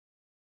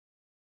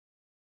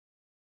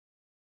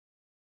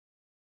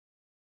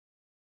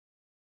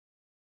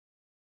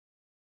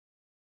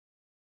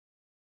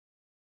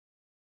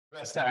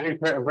Best time,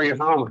 bring it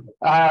home.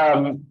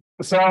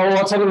 So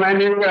what's on the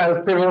menu? As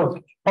people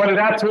pointed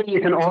out to me,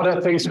 you can order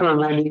things from a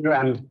menu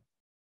and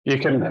you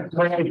can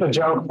create a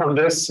joke from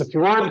this if you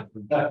want.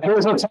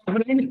 Here's what's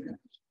happening.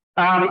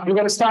 I'm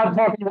going to start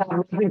talking about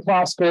mapping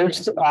class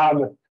groups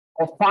of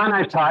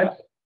finite type,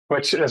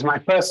 which is my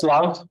first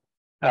love,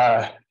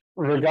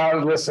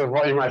 regardless of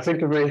what you might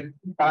think of me.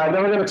 Then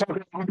we're going to talk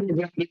about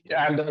ordinary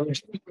and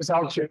the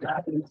results you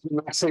had in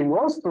Maxime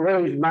Wolff, a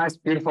really nice,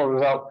 beautiful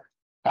result.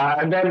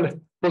 And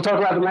then we'll talk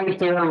about the main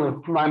theorem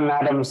of Mann and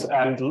Adams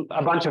and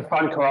a bunch of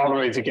fun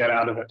corollaries you get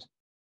out of it.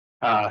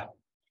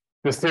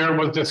 This theorem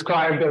was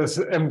described as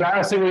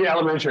embarrassingly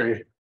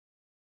elementary,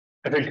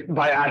 I think,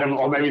 by Adam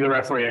or maybe the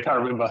referee, I can't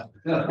remember.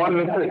 One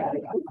of the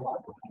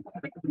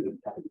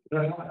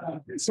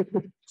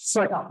it's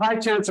like a high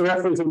chance of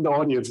reference in the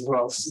audience as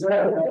well.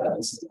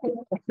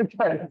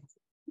 Okay.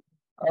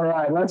 All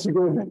right, let's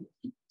begin.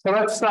 So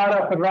let's start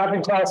off with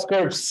mapping class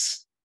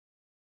groups.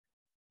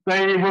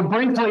 They were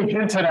briefly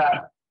hinted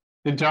at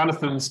in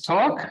Jonathan's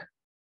talk.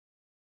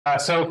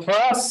 So for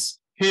us,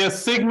 here's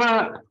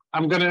sigma.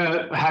 I'm going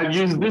to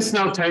use this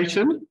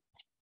notation.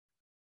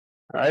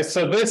 All right,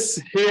 so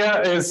this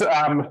here is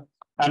an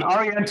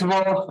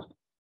orientable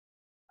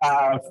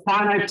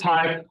finite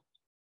type.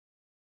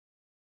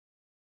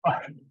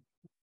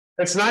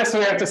 It's nice that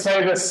we have to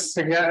say this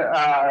to get,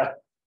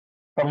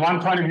 from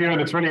one point of view,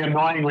 and it's really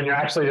annoying when you're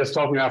actually just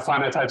talking about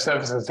finite type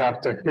surfaces to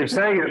have to keep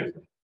saying it.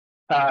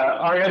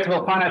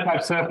 Orientable finite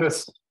type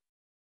surface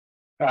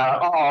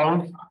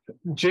of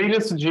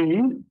genus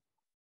G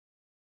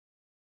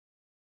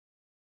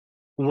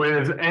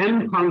with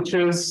n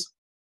punctures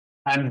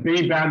and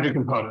B boundary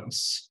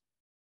components.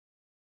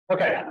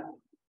 Okay.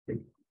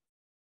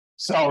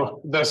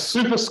 So the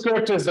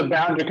superscript is the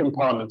boundary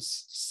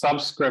components,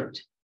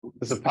 subscript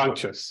is the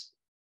punctures.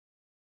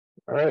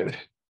 All right.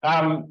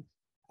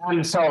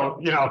 And so,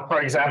 you know,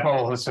 for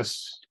example, let's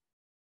just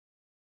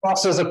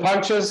clusters of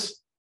punctures.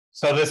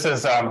 So this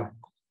is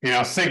you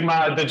know,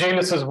 sigma, the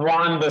genus is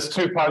 1, there's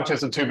 2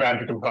 punctures and 2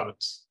 boundary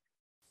components.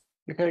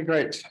 Okay,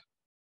 great.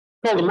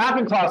 Called the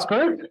mapping class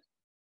group.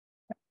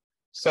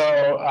 So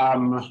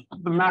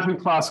the mapping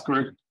class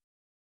group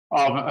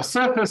of a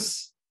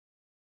surface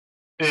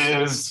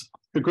is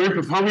the group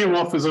of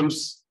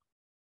homeomorphisms,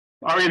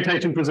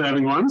 orientation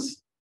preserving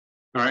ones,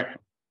 all right,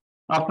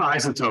 up to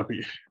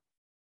isotopy.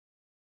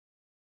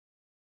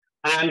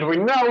 And we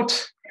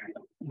note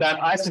that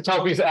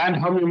isotopies and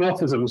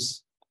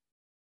homeomorphisms,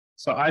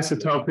 so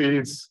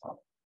isotopies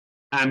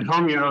and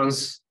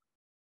homeos,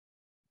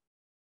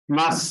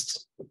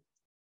 must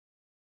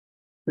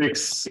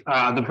fix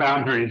the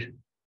boundary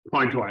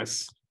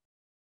pointwise.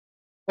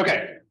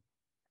 Okay.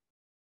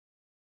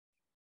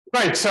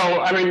 Right, so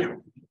I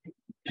mean,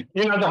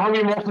 you know, the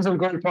homeomorphism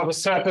group of a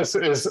surface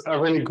is a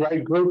really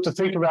great group to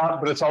think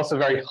about, but it's also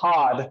very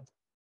hard.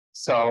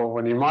 So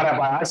when you modify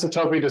by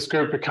isotopy, this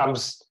group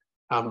becomes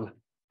a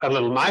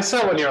little nicer.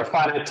 When you're a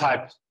finite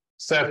type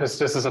surface,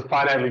 this is a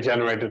finitely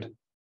generated,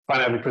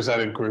 finitely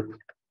presented group.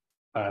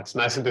 It's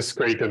nice and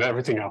discrete and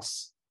everything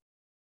else.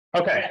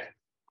 Okay.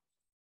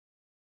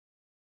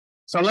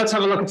 So let's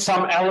have a look at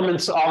some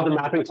elements of the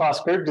mapping class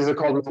group. These are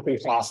called mapping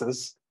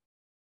classes.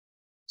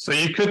 So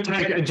you could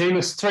take a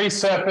genus 3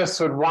 surface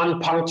with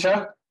 1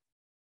 puncture,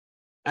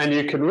 and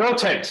you can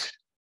rotate,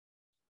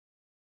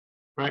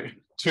 right?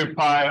 2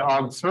 pi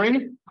on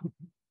 3.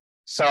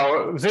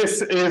 So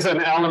this is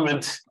an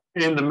element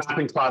in the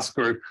mapping class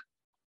group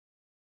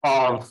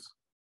of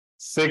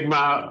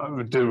sigma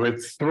with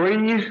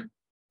 3,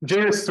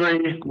 genus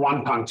 3,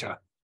 1 puncture.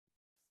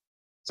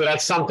 So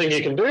that's something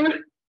you can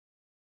do.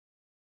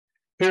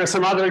 Here are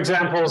some other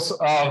examples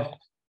of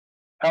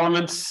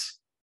elements.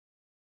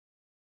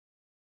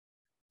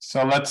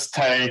 So let's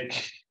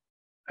take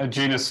a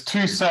genus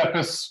 2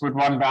 surface with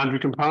 1 boundary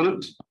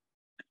component.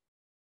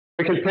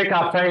 We can pick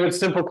our favorite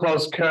simple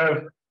closed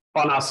curve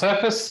on our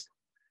surface.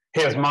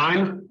 Here's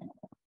mine.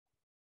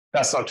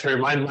 That's not true.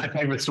 My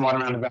favorite's the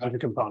one around the boundary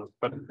component,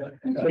 but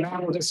for now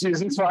we'll just use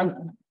this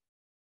one.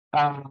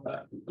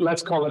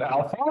 Let's call it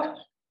alpha.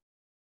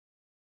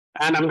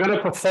 And I'm going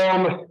to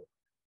perform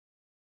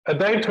a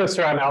Dehn twist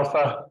around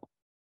alpha,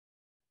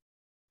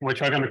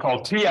 which we're going to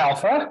call T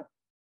alpha.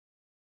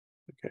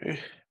 Okay.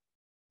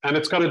 And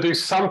it's going to do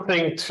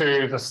something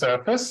to the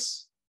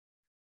surface.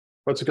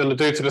 What's it going to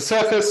do to the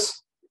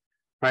surface?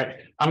 Right.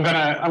 I'm going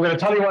to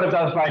tell you what it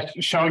does by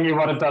showing you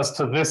what it does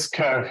to this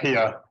curve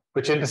here,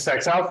 which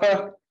intersects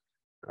alpha.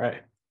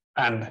 Right.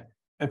 And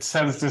it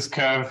sends this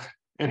curve.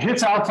 It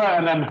hits alpha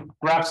and then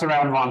wraps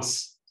around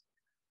once.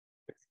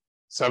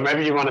 So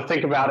maybe you want to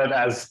think about it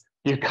as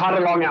you cut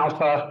along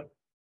alpha,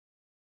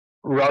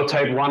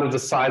 rotate one of the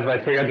sides by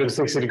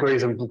 360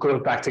 degrees and glue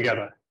it back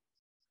together.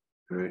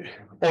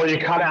 Or you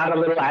cut out a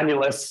little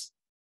annulus,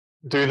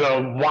 do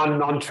the one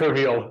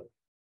non-trivial,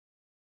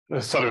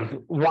 sort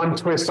of one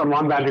twist on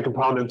one boundary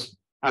component,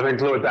 and then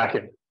glue it back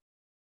in.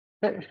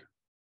 Okay.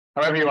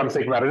 However you want to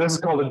think about it. This is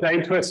called a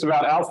Dehn twist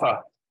about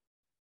alpha.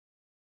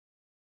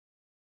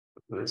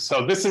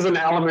 So this is an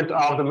element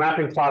of the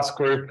mapping class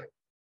group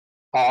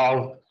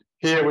of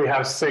Here we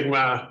have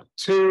sigma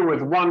 2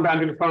 with one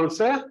boundary component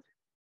there.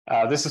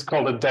 This is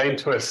called a Dehn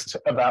twist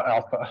about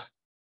alpha.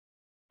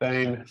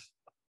 Dehn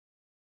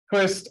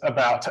twist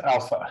about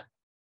alpha.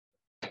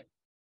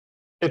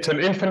 It's an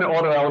infinite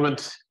order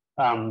element,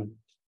 and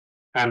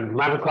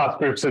mapping class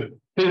groups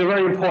these are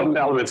very important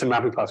elements in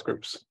mapping class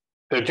groups.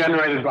 They're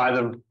generated by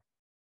them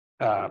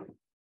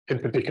in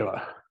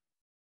particular,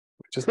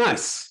 which is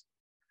nice.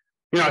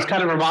 You know, it's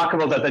kind of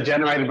remarkable that they're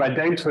generated by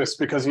Dehn twist,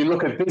 because you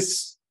look at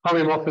this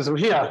homeomorphism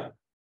here,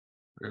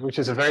 which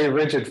is a very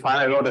rigid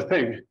finite order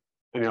thing,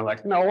 and you're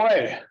like, no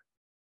way.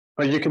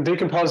 But you can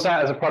decompose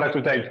that as a product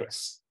of Dehn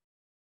twists.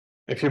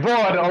 If you're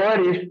bored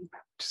already,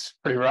 it's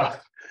pretty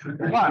rough.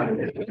 But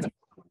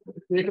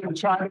you can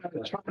try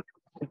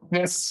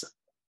this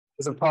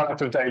as a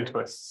product of Dehn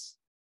twists.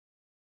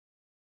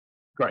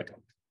 Great.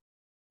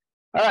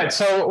 All right,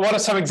 so what are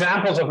some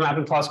examples of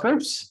mapping class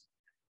groups?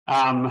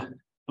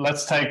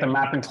 Let's take the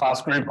mapping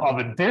class group of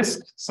a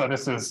disk. So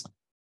this is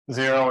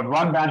 0 and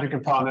 1 boundary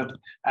component,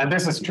 and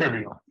this is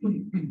trivial.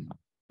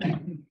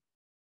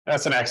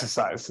 That's an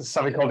exercise. It's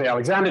something called the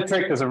Alexander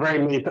trick. There's a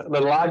very neat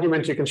little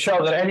argument. You can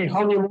show that any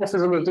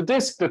homeomorphism of the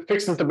disk that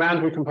fixes the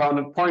boundary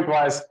component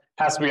pointwise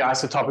has to be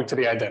isotopic to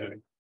the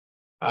identity.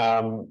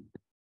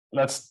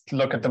 Let's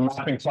look at the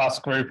mapping class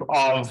group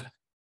of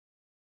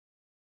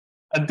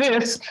a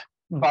disk,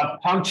 but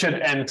punctured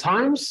n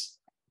times.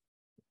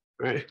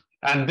 Right.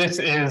 And this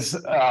is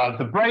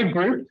the braid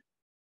group,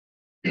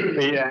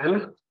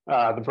 Bn,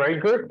 the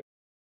braid group.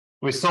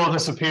 We saw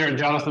this appear in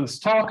Jonathan's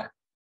talk,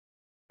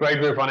 braid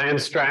group on n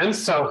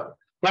strands. So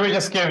let me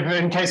just give,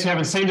 in case you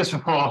haven't seen this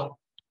before,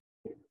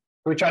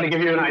 we try to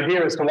give you an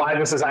idea as to why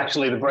this is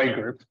actually the braid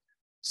group.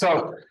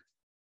 So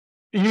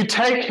you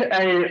take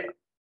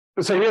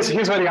so here's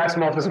where the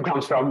isomorphism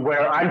comes from,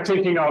 where I'm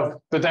thinking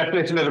of the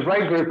definition of the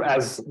braid group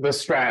as the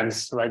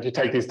strands, right? You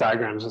take these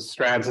diagrams as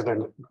strands and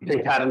then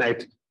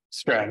concatenate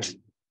strands.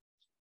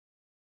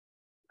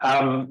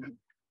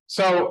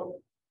 So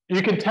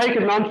you can take a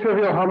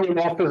non-trivial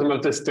homeomorphism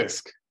of this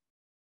disk,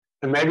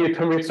 and maybe it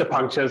commutes to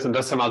punctures and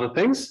does some other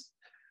things.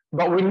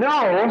 But we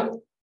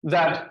know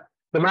that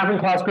the mapping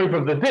class group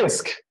of the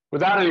disk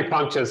without any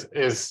punctures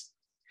is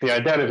the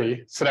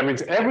identity. So that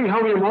means every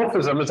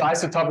homeomorphism is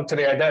isotopic to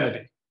the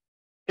identity,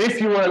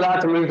 if you were allowed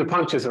to move the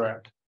punctures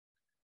around.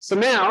 So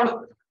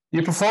now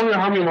you perform your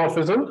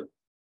homeomorphism,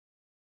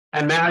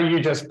 and now you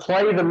just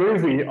play the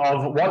movie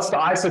of what's the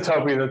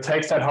isotopy that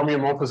takes that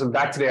homeomorphism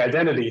back to the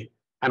identity.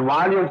 And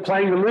while you're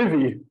playing the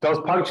movie, those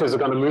punctures are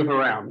going to move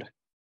around.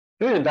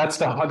 And that's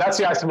the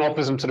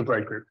isomorphism to the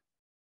braid group.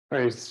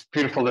 Very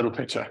beautiful little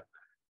picture.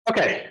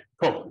 Okay,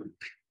 cool.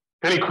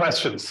 Any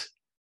questions?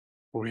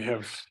 We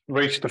have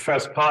reached the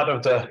first part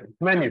of the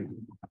menu.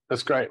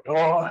 That's great.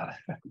 Oh.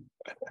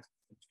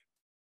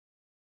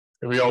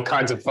 It'll be all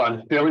kinds of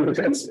fun dealing with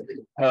this.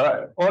 All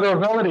right,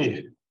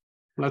 orderability.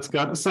 Let's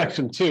go to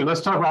section 2.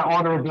 Let's talk about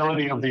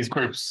orderability of these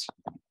groups.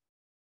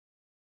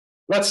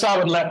 Let's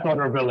start with left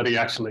orderability,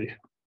 actually.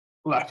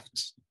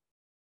 Left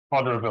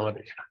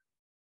orderability.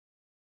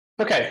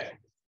 Okay,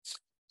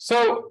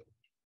 so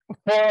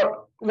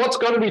for what's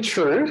going to be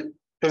true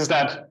is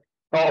that,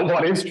 or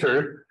what is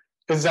true,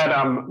 is that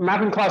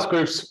mapping class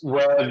groups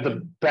where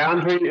the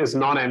boundary is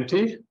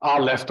non-empty are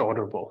left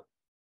orderable.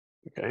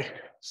 Okay,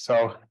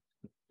 so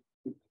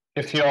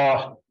if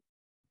your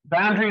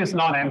boundary is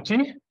not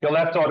empty, you're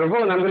left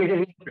orderable, and I'm going to give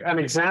you an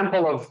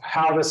example of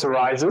how this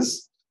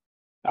arises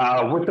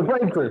with the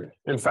braid group,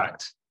 in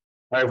fact.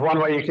 I have one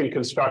way you can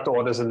construct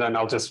orders, and then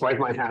I'll just wave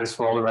my hands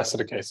for all the rest of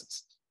the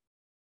cases.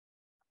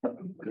 All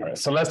right,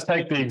 so let's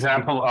take the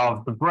example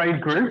of the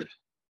braid group.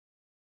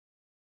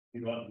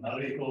 You want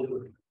not equal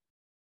to...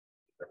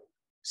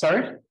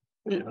 Sorry?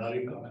 Not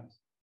equal.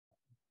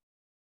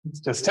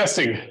 It's just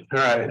testing. All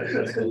right.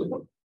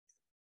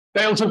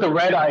 Dale took the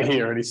red eye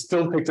here, and he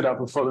still picked it up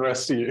before the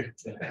rest of you.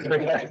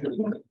 Okay.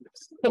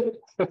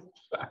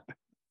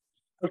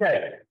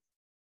 Okay.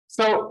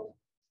 So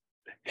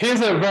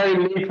here's a very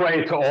neat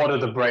way to order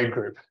the braid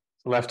group,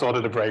 left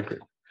order the braid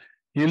group.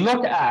 You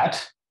look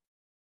at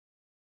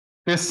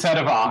this set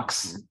of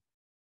arcs.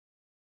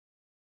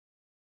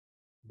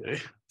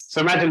 Okay.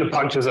 So imagine the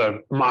punctures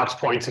are marked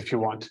points if you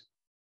want.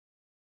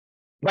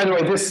 By the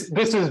way, this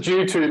is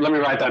due to, let me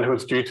write down who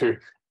it's due to,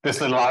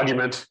 this little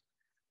argument.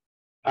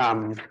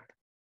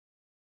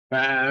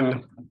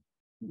 Mann,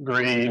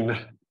 Green,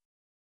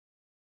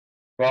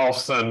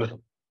 Wolff, he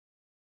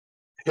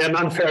had an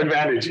unfair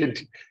advantage. He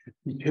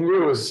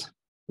knew it was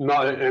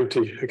not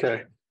empty.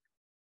 Okay.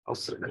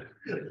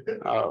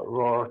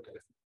 Rourke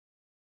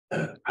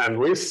and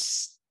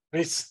Wist,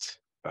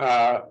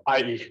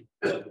 IE.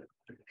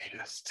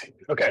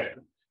 Okay.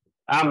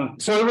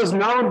 So it was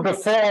known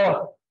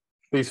before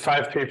these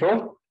 5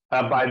 people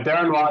by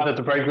Darren Watt that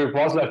the braid group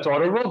was left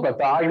orderable, but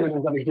the argument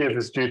I'm going to give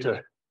is due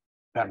to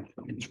them.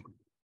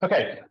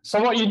 Okay,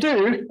 so what you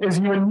do is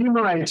you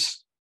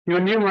enumerate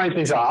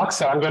these arcs.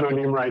 So I'm going to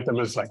enumerate them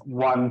as like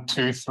 1,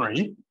 2,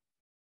 3.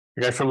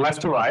 Okay, from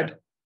left to right,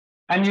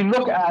 and you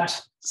look at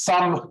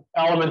some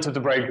element of the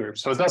braid group.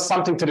 So it does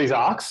something to these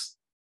arcs,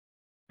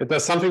 it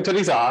does something to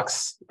these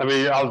arcs.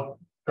 I'll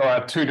go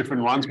out two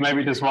different ones.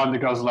 Maybe there's one that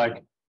goes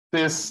like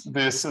this,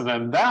 this, and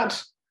then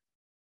that.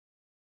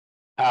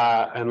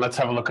 And let's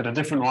have a look at a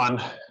different one.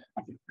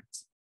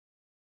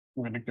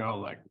 I'm going to go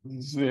like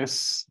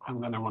this,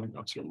 and then I want to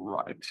go to the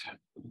right.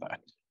 That.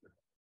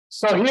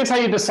 So here's how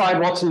you decide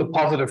what's in the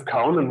positive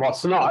cone and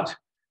what's not,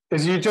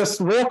 is you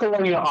just walk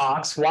along your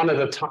arcs one at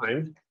a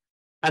time.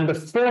 And the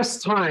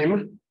first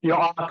time your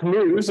arc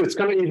moves, it's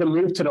going to either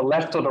move to the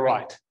left or the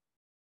right.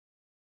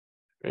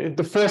 Okay?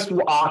 The first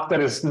arc that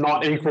is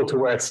not equal to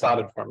where it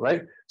started from,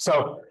 right?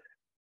 So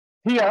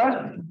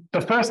here,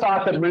 the first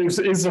arc that moves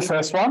is the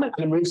first one, and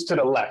it moves to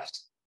the left.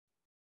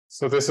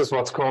 So this is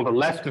what's called a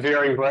left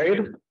veering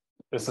grade.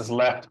 This is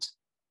left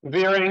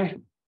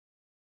veering.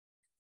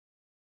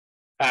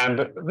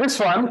 And this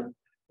one,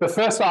 the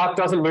first arc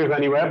doesn't move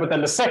anywhere, but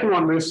then the second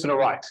one moves to the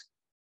right.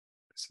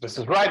 So this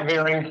is right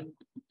veering.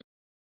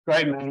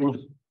 Great name,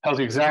 tells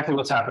you exactly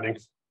what's happening.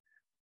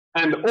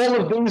 And all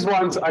of these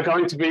ones are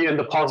going to be in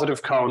the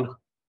positive cone.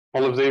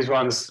 All of these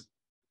ones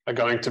are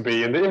going to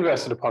be in the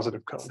inverse of the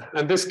positive cone.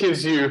 And this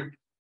gives you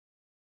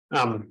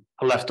a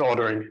left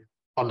ordering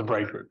on the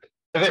braid group.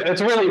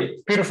 It's a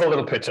really beautiful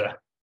little picture.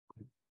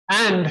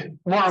 And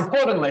more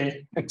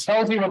importantly, it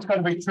tells you what's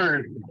going to be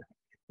true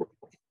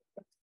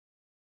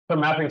for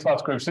mapping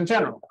class groups in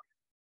general.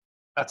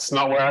 That's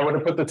not where I would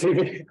have put the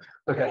TV.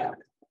 Okay.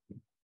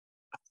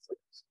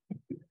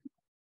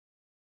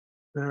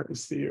 There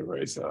is the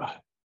eraser.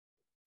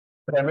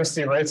 Did I miss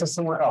the eraser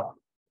somewhere? Oh,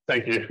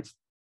 thank you.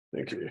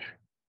 Thank you.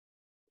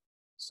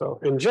 So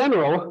in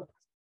general,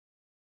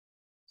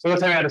 so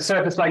let's say I had a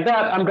surface like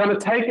that. I'm going to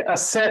take a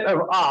set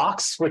of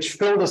arcs which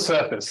fill the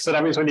surface. So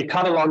that means when you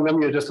cut along them,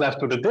 you're just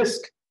left with a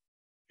disk.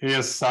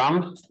 Here's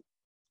some.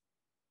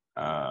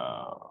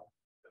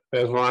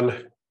 There's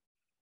one.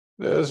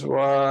 There's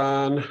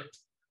one.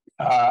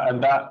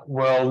 And that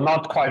will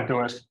not quite do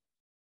it.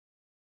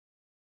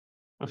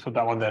 Let's put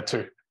that one there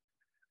too.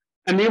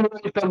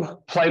 Enumerate them,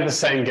 play the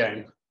same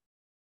game.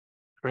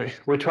 Right?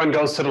 Which one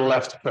goes to the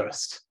left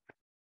first?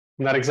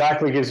 And that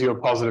exactly gives you a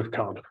positive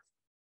cone.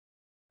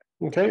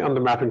 Okay, on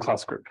the mapping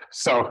class group.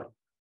 So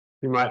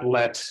you might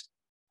let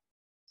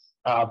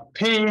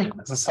P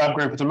as a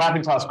subgroup of the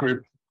mapping class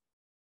group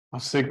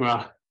of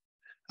sigma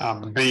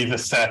be the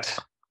set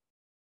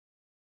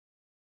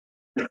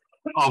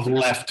of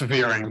left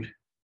veering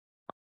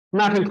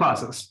mapping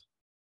classes.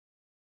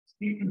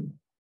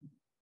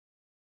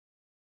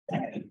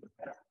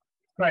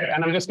 Right,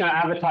 and I'm just going to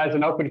advertise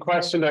an open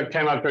question that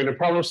came up during the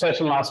problem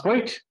session last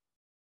week.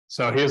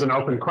 So here's an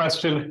open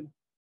question: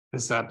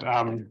 is that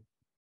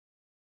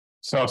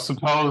so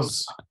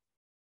suppose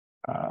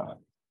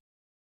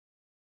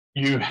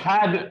you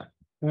had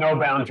no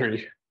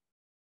boundary.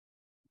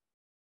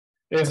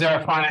 Is there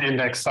a finite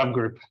index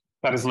subgroup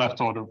that is left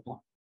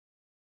orderable?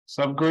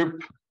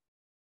 Subgroup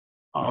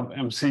of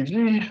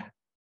MCG.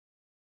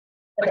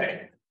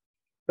 Okay,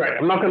 great.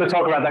 I'm not going to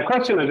talk about that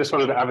question. I just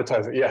wanted to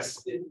advertise it.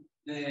 Yes.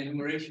 The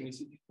enumeration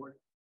is important.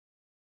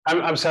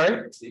 I'm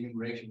sorry? It's the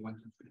enumeration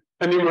one.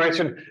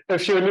 Enumeration.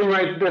 If you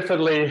enumerate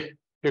differently,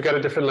 you get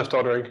a different left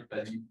ordering.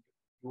 But you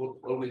will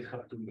always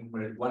have to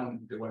enumerate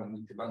the one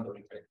with the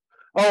boundary, right?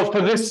 Oh,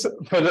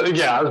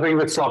 yeah, I was being a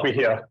bit sloppy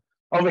here.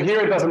 Over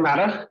here, it doesn't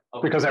matter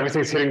because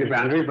everything's hitting the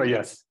boundary, but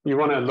yes, you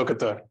want to look at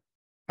the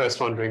first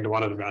one being the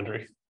one at the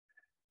boundary.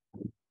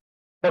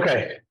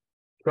 Okay,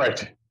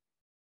 great.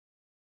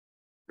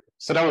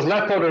 So that was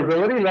left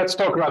orderability. Let's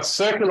talk about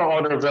circular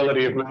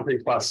orderability of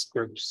mapping class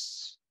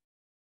groups.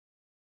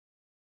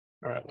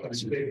 All right.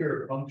 Let's take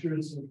your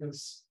punctures with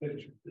this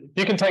picture.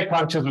 You can take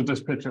punctures with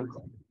this picture.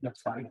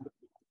 That's fine.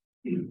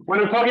 When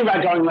I'm talking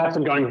about going left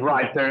and going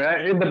right,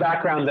 there in the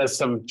background, there's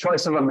some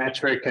choice of a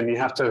metric, and you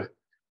have to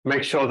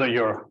make sure that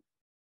your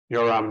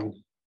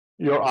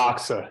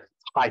arcs are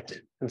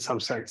tight in some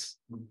sense,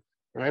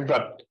 right?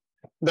 But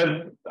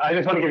then I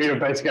just want to give you a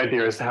basic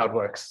idea as to how it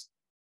works.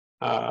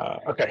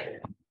 Okay.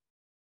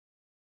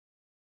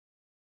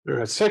 All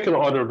right, circular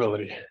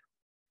orderability.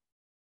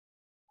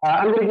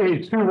 I'm going to give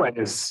you two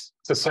ways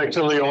to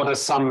circularly order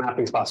some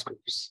mapping class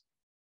groups.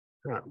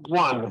 All right,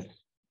 one,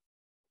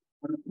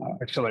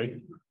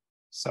 actually,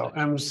 so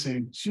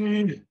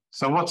MCG.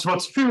 So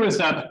what's true is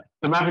that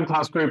the mapping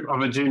class group of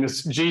a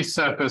genus G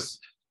surface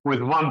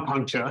with one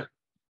puncture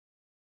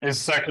is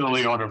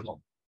circularly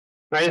orderable.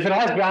 Right? If it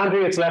has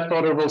boundary, it's left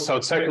orderable, so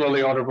it's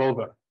circularly orderable.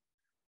 But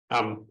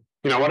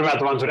what about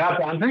the ones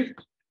without boundary?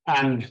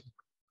 And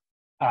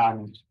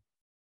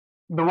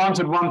the ones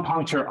with one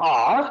puncture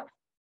are,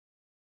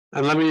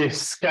 and let me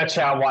sketch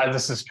out why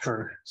this is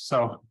true.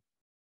 So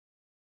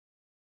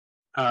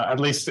at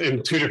least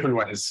in two different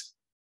ways.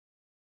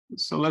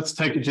 So let's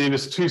take a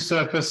genus 2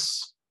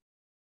 surface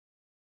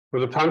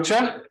with a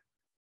puncture.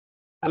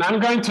 And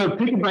I'm going to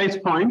pick a base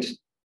point.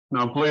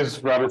 No, blue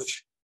is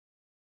rubbish.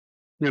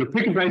 I'm going to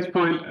pick a base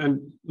point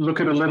and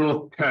look at a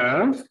little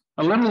curve,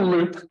 a little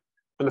loop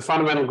in the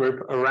fundamental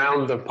group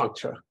around the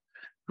puncture.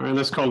 All right,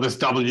 let's call this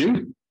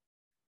W.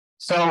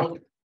 So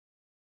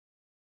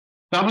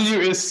W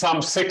is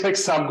some cyclic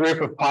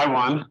subgroup of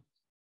pi1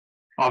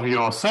 of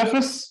your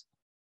surface.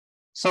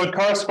 So it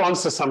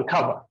corresponds to some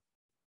cover.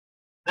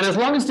 And as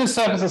long as this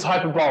surface is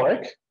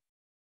hyperbolic,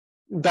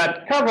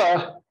 that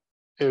cover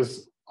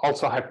is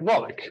also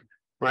hyperbolic,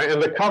 right?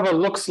 And the cover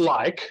looks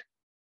like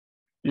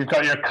you've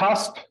got your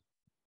cusp,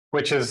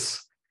 which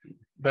is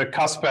the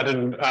cusp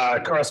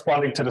at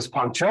corresponding to this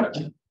puncture.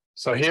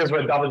 So here's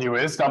where W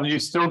is. W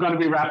is still going to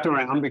be wrapped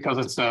around because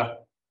it's a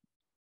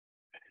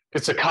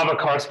cover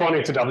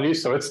corresponding to W,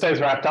 so it stays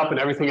wrapped up and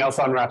everything else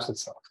unwraps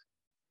itself.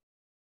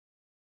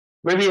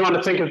 Maybe you want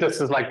to think of this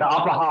as like the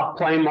upper half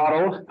plane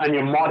model, and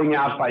you're modding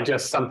out by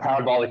just some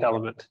parabolic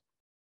element.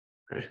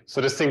 Okay. So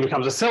this thing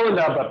becomes a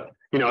cylinder, but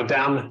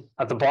down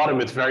at the bottom,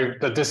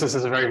 the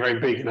distances are very, very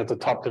big, and at the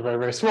top, they're very,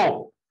 very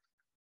small.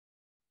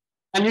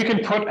 And you can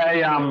put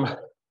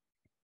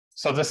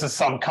so this is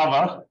some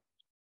cover.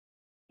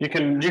 You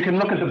can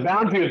look at the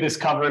boundary of this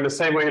cover in the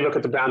same way you look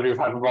at the boundary of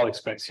hyperbolic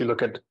space. You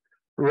look at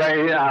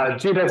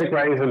geodesic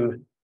rays,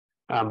 and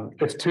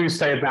if two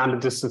stay a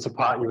bounded distance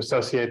apart, you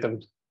associate them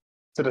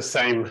to the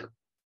same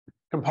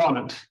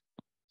component.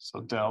 So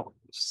del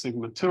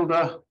sigma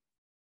tilde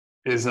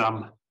is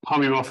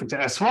homomorphic to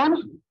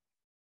S1.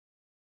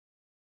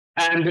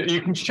 And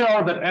you can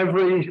show that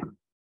every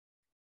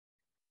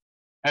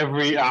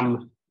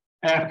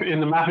F in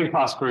the mapping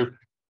class group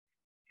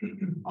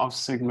of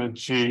sigma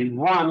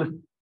G1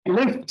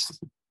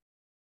 lifts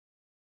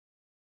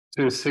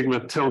to sigma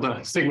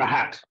tilde, sigma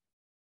hat.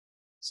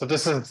 So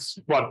this is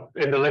what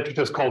in the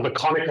literature is called the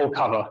conical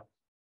cover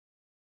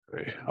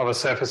of a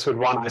surface with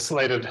one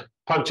isolated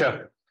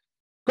puncture.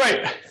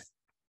 Great.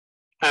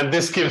 And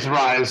this gives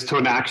rise to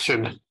an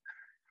action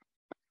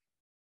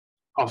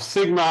of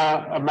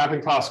sigma, a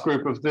mapping class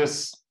group of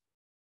this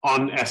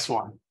on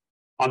S1,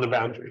 on the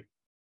boundary.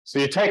 So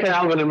you take an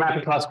element in a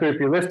mapping class group,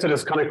 you lift it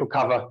as conical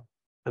cover,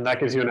 and that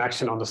gives you an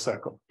action on the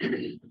circle.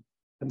 And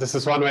this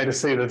is one way to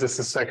see that this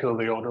is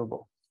circularly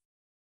orderable.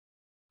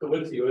 So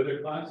what's the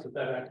Euler class of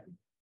that action?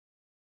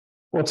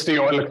 What's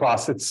the Euler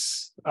class?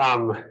 It's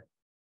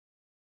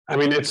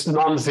it's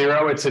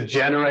non-zero. It's a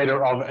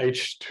generator of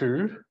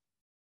H2.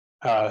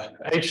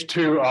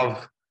 H2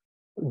 of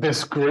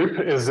this group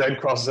is Z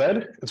cross Z.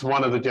 It's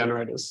one of the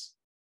generators.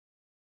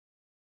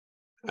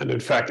 And in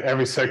fact,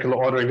 every circular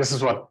ordering, this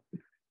is what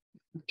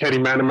Katie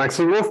Mann and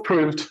Maxime Wolff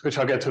proved, which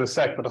I'll get to in a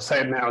sec, but I'll say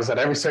it now, is that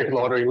every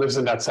circular ordering lives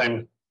in that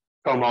same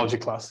cohomology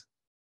class.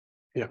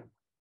 Yeah.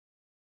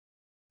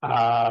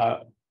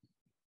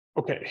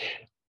 Okay.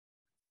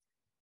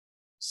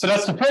 So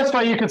that's the first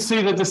way you could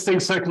see that this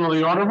thing's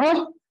circularly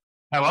orderable.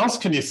 How else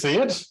can you see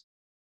it?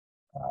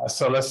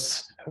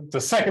 The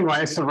second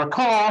way, so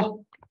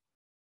recall,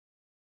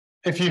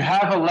 if you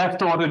have a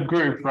left-ordered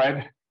group,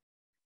 right,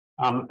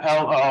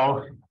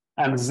 LO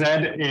and Z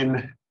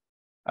in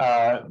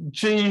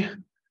G,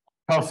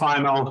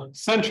 cofinal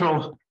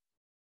central,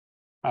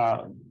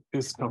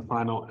 is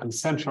cofinal and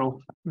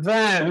central,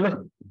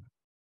 then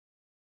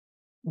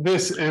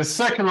this is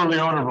circularly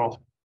orderable.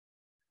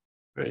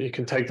 You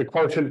can take the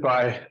quotient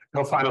by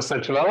cofinal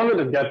central element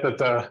and get that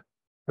the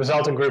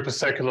resultant group is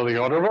circularly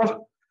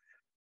orderable.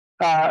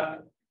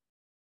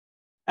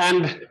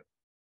 And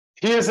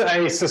here's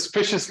a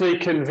suspiciously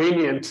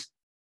convenient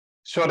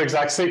short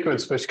exact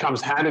sequence which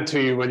comes handed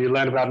to you when you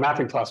learn about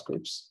mapping class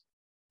groups.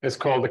 It's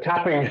called the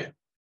capping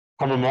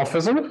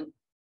homomorphism.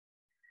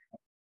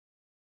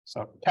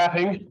 So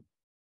capping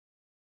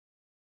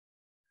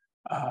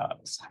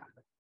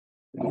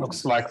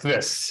looks like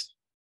this.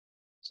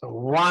 So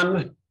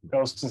 1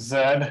 goes to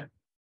Z,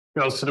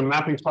 goes to the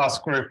mapping class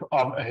group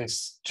of a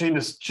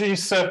genus G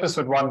surface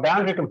with one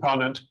boundary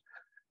component.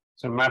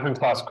 So mapping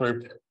class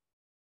group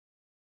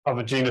of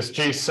a genus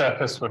G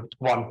surface with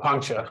one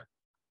puncture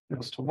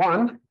goes to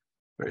 1.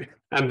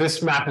 And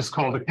this map is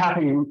called the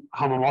capping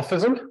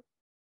homomorphism.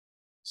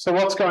 So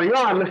what's going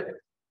on?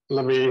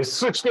 Let me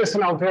switch this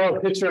and I'll draw a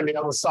picture on the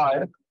other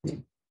side.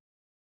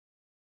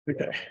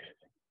 Okay.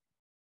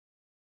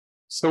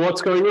 So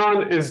what's going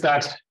on is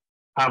that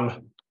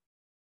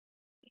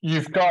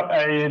you've got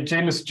a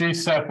genus G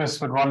surface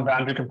with one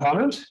boundary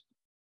component.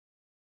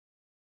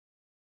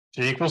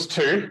 G equals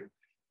 2.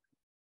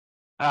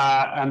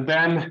 And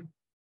then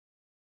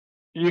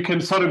you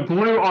can sort of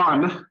glue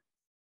on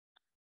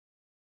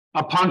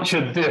a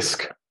punctured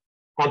disk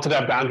onto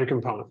that boundary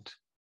component.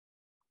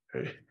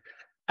 Okay.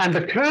 And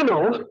the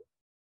kernel,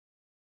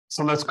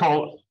 so let's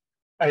call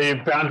a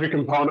boundary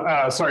component,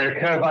 a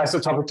curve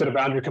isotopic to the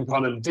boundary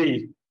component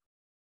D.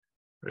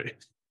 Okay.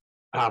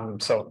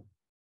 So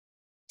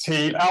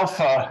T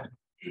alpha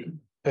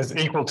is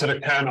equal to the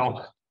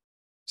kernel,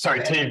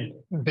 T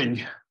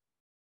B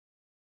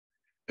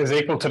is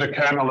equal to the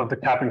kernel of the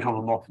capping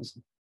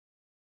homomorphism.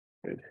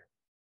 Good.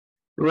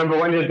 Remember,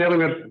 when you're dealing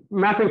with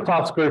mapping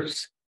class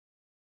groups,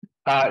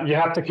 you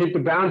have to keep the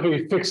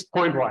boundary fixed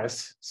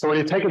pointwise. So when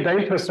you take a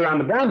Dehn twist around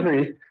the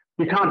boundary,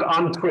 you can't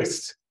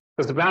untwist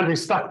because the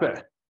boundary's stuck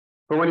there.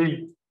 But when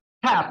you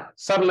cap,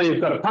 suddenly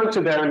you've got a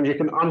puncture there and you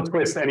can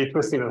untwist any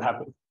twisting that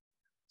happens.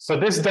 So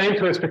this Dehn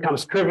twist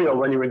becomes trivial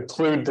when you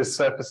include this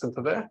surface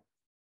into there.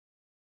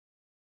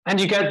 And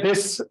you get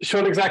this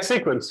short exact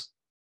sequence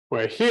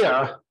where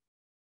here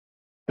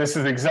this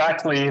is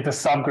exactly the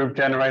subgroup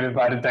generated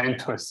by the Dehn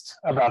twist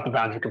about the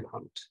boundary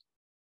component.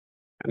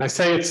 And I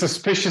say it's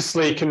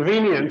suspiciously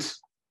convenient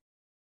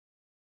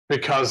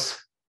because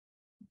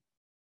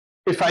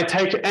if I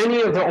take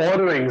any of the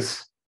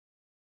orderings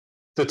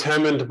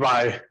determined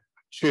by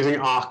choosing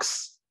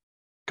arcs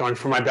going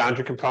from my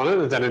boundary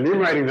component and then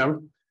enumerating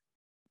them,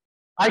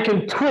 I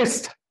can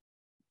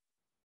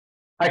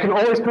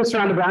always twist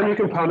around the boundary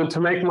component to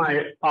make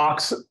my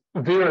arcs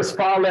veer as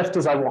far left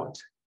as I want.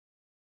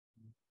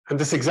 And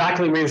this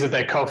exactly means that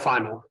they're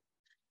co-final.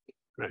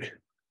 Right?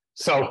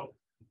 So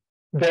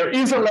there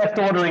is a left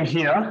ordering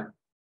here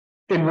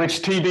in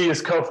which TD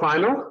is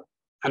co-final,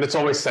 and it's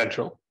always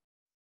central.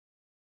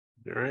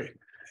 All right.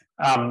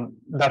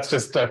 That's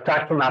just a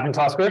fact from mapping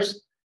class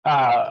groups.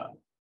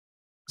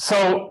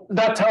 So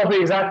that tells me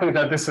exactly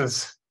that this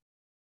is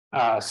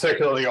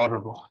circularly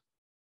orderable.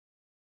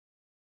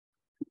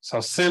 So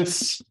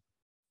since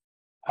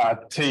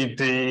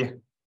TD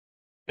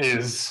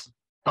is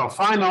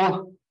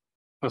co-final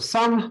for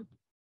some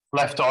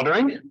left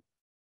ordering,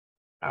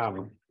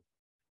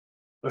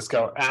 let's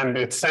go, and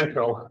it's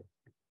central,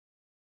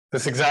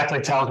 this exactly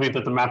tells me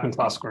that the mapping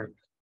class group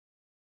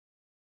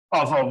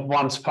of a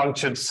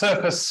once-punctured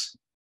surface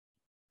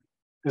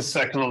is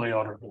circularly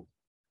orderable.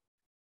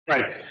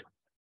 Right.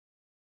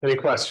 Any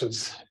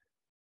questions?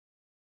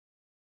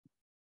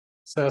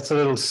 So that's a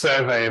little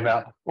survey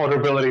about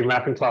orderability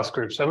mapping class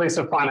groups, at least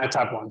the finite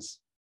type ones.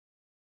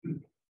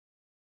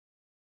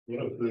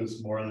 What if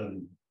there's more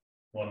than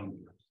one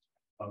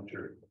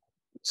puncture?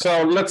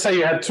 So let's say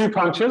you had two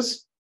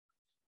punctures.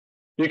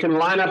 You can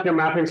line up your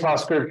mapping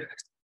class group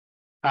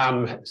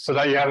so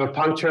that you have a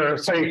puncture.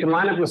 So you can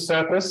line up your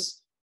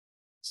surface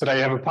so that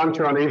you have a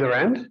puncture on either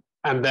end,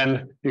 and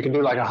then you can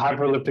do like a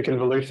hyperelliptic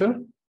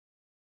involution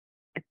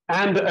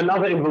and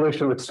another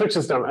involution which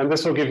switches them, and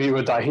this will give you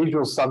a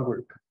dihedral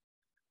subgroup.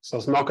 So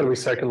it's not going to be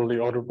circularly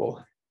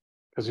orderable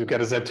because you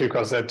get a Z2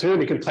 cross Z2,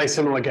 and you can play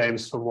similar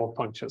games for more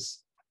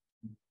punctures.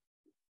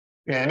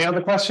 Yeah, any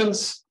other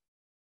questions?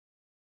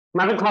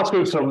 Mapping class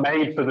groups are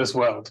made for this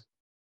world.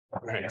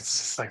 Right, it's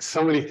just like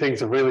so many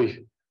things are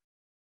really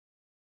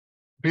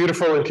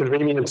beautiful and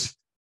convenient.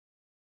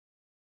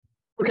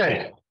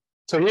 Okay,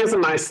 so here's a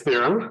nice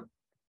theorem,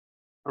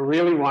 a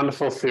really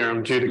wonderful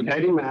theorem due to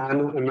Katie Mann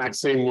and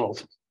Maxime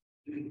Wolff.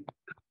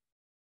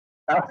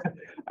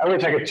 I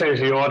wish I could change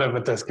the order,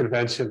 but there's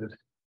convention.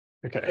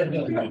 Okay.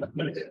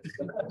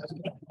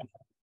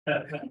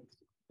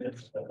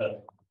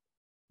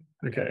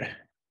 Okay.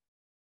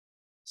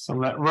 So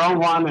let row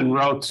 1 and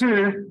row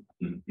 2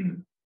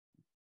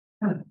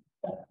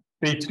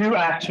 be two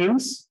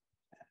actions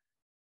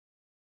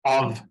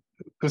of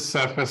the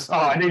surface. Oh,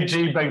 I need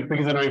G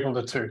bigger than or equal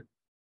to 2.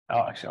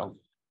 Oh, actually,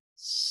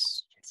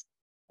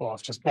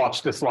 I've just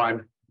botched this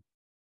line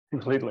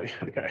completely.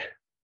 Okay.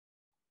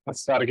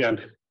 Let's start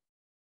again.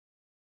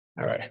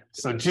 All right.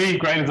 So G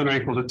greater than or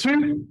equal to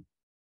 2.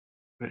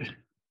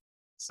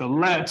 So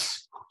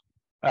let's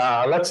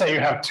say you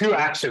have two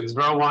actions,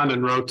 row 1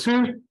 and row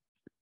 2,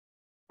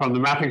 from the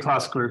mapping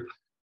class group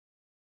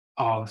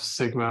of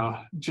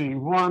sigma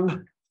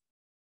G1.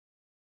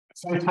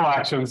 Same two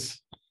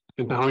actions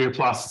in the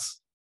homeoplast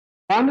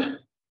 1.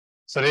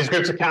 So these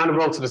groups are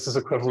countable, so this is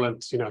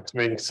equivalent, to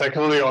being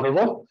circularly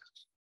orderable.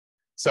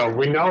 So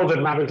we know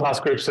that mapping class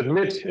groups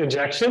admit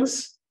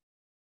injections.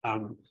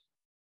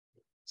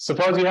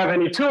 Suppose you have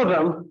any two of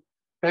them,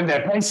 then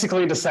they're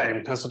basically the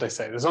same. That's what they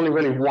say. There's only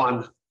really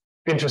one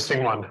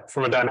interesting one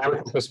from a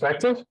dynamical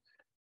perspective.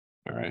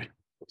 All right.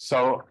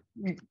 So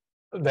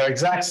the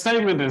exact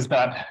statement is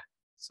that,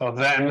 so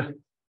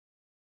then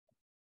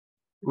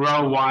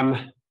row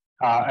 1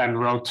 and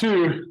row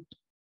 2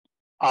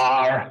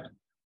 are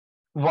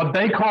what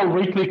they call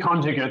weakly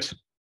conjugate,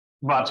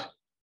 but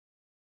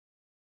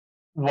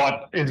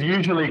what is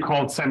usually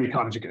called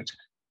semi-conjugate.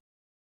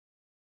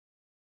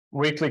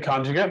 Weakly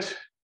conjugate,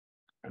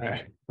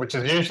 which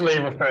is usually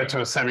referred to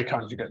as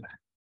semi-conjugate.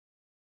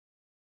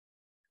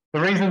 The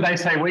reason they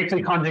say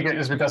weakly conjugate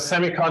is because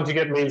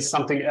semi-conjugate means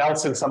something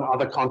else in some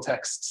other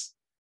contexts.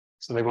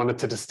 So they wanted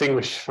to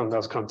distinguish from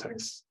those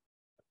contexts.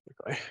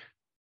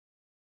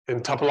 In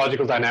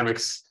topological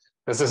dynamics,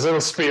 there's this little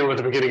spiel at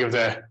the beginning of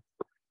their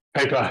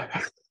paper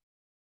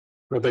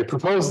where they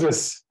propose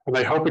this and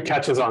they hope it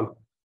catches on.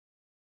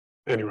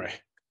 Anyway,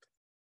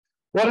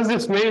 what does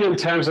this mean in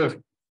terms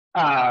of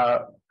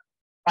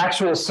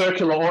actual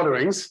circular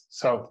orderings?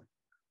 So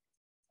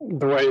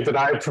the way that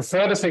I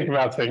prefer to think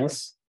about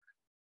things.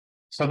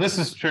 So this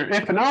is true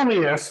if and only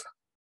if.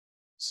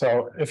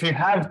 So if you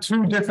have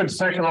two different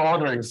circular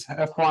orderings,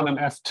 F1 and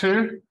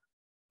F2,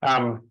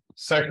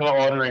 circular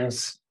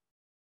orderings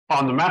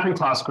on the mapping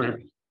class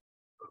group,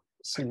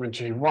 sigma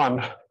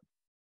G1,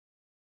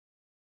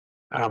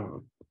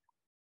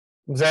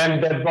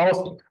 then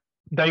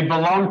they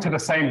belong to the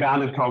same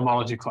bounded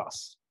cohomology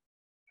class,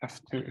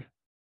 F2,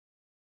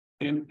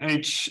 in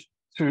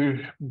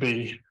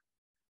H2B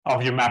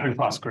of your mapping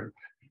class group.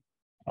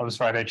 I'll just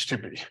write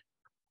H2B.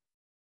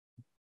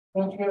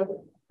 Don't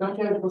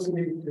you have the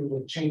possibility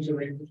to change the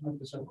range of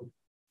the circle?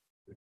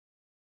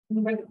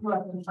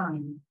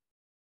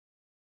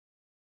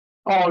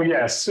 Oh,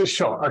 yes,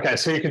 sure. Okay,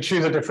 so you can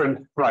choose a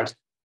different, right.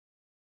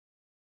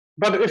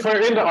 But if we're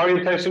into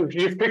orientation,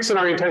 you fix an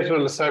orientation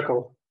on the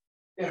circle.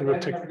 Yeah, We'll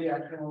that's take- not the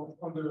actual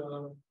on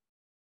the.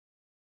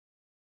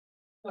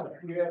 No,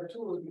 we have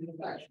two different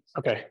actions.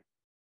 Okay.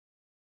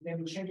 Then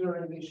we change the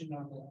orientation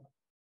on the.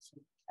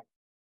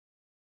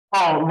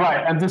 Oh,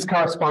 right, and this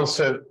corresponds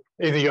to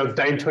either your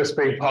Dehn twist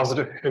being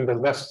positive in the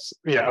left.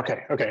 Yeah,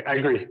 okay, I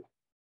agree.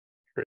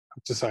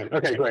 Decide.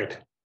 Okay, great.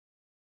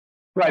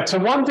 Right, so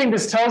one thing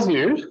this tells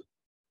you.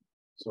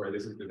 Sorry,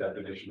 this is the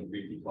definition of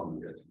weakly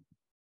conjugate.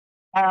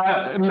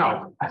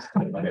 No.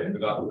 Okay, but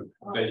that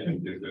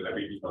statement is that a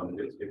weakly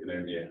conjugate if and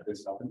only if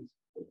this happens.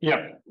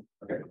 Yeah.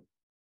 Okay.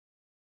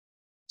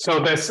 So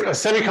there's a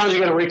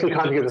semi-conjugate and weakly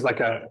conjugate is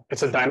like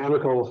it's a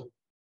dynamical,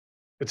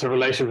 it's a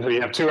relation between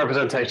you have two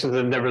representations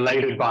and they're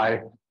related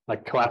by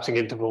like collapsing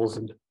intervals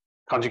and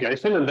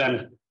conjugation, and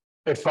then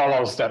it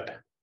follows that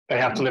they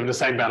have to live in the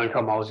same bounding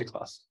cohomology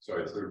class.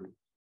 Sorry, so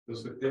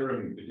does the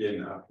theorem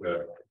begin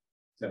after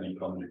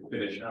semi-conjugate,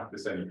 finish after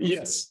semi-conjugate?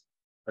 Yes.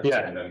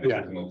 Yeah, And then this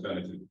yeah. is an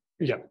alternative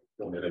Yeah.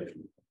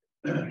 formulation.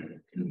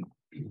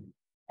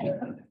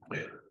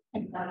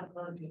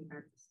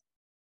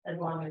 As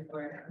long as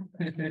we're.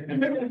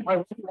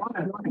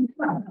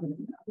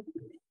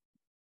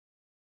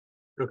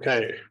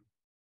 Okay.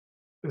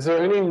 Is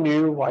there any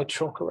new white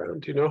chalk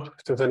around? Do you know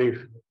if there's any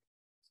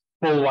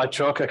full white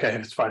chalk? Okay,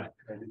 it's fine.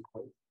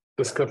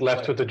 This got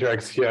left with the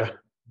dregs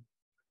here.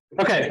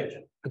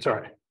 Okay, it's all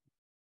right.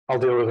 I'll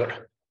deal with it.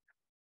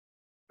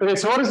 Okay,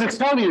 so what does it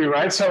tell you,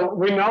 right? So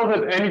we know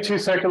that any two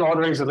circular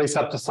orderings, at least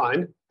up to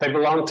sign, they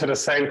belong to the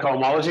same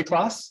cohomology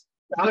class,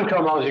 bounded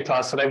cohomology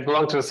class, so they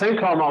belong to the same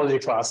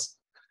cohomology class.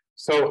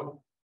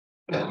 So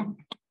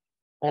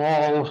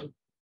all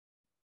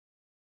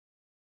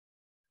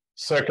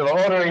circular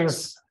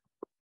orderings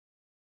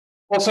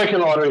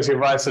give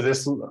rise to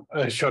this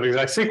short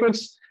exact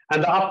sequence,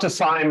 and the up to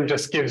sign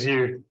just gives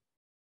you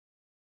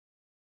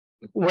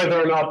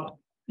whether or not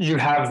you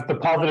have the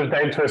positive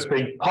Dehn twist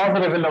being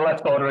positive in the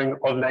left ordering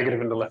or negative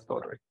in the left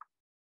ordering.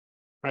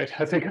 Right?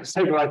 I think I'm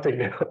saying the right thing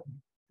now.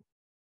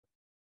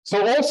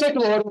 So all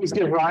circular orderings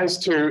give rise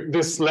to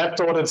this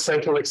left-ordered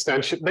central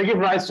extension. They give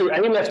rise to a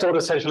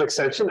left-ordered central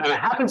extension, and it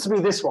happens to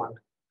be this one.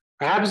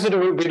 It happens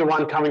to be the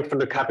one coming from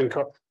the capping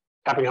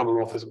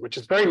homomorphism, which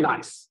is very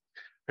nice.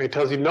 It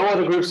tells you no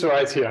other groups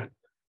arise here.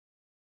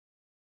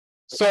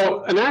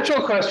 So a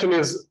natural question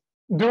is,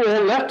 do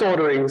all left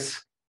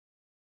orderings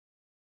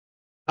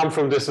come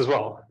from this as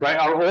well, right?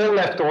 Are all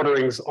left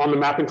orderings on the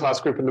mapping class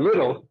group in the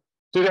middle,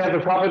 do they have the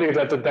property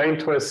that the Dehn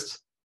twist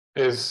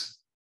is,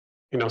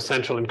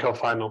 central and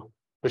cofinal,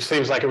 which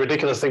seems like a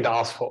ridiculous thing to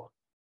ask for,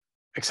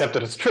 except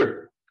that it's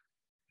true.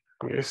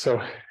 Okay,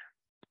 so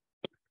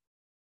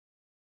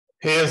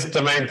here's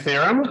the main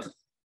theorem.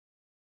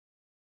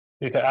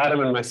 Either Adam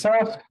and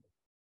myself.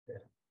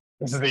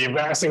 This is the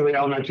embarrassingly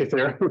elementary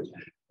theorem.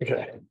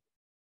 Okay.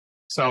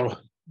 So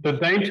the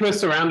Dehn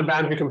twist around the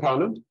boundary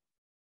component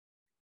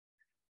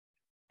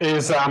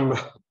is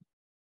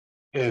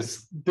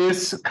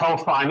this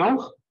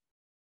cofinal,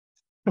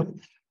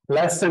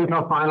 less than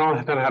cofinal,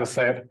 I don't know how to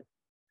say it,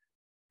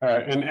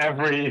 in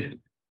every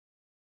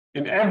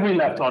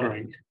left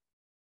ordering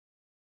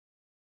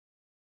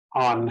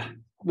on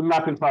the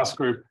mapping class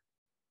group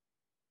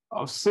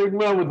of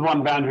sigma with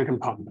one boundary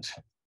component.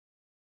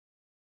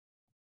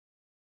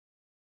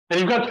 And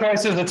you've got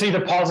choices that's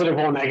either positive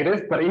or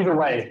negative, but either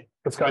way,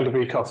 it's going to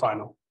be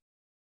cofinal.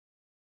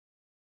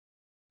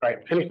 Right.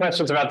 Any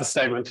questions about the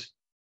statement?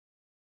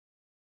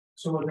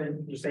 So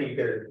then you say you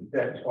get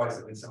that twice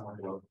and then someone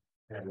will.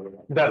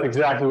 That's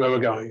exactly where we're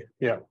going.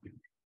 Yeah.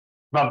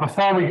 But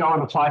before we go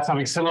and apply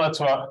something similar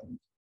to what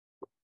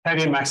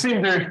Teddy and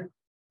Maxime do,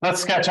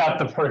 let's sketch out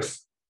the proof.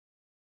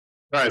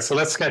 All right, so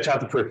let's sketch out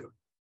the proof.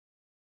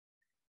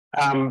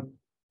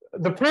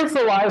 The proof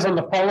relies on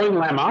the following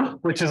lemma,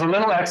 which is a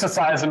little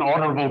exercise in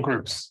orderable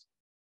groups.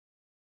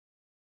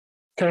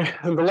 Okay,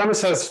 and the lemma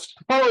says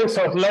following,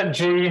 so let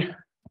G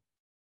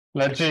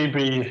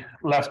be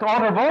left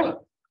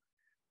orderable,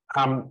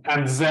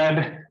 and Z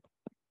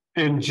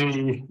in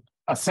G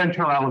a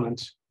central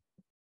element.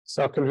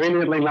 So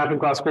conveniently, mapping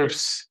class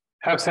groups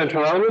have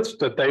central elements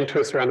that they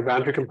twist around the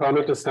boundary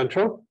component is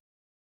central.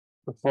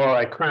 Before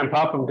I cramp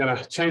up, I'm going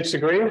to change to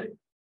green.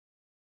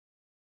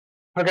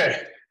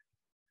 Okay.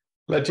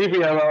 Let G be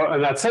yellow,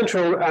 and that's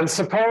central. And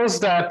suppose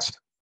that,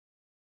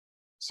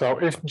 so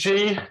if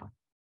G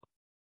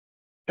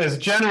is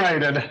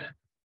generated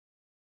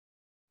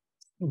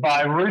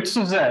by roots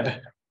of Z,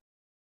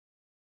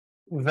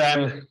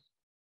 then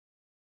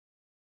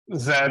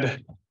Z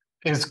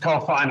is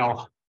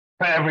cofinal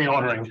for every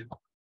ordering,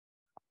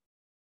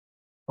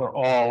 for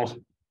all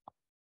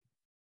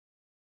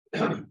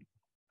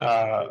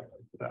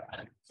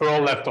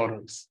left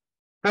orderings.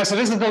 Now, so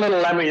this is the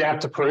little lemma you have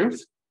to prove.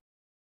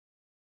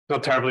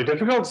 Not terribly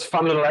difficult, it's a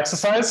fun little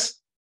exercise.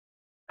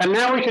 And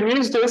now we can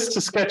use this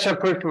to sketch a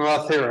proof of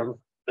our theorem.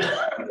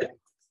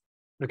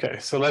 Okay,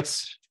 so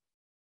let's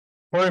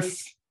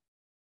proof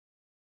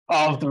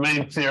of the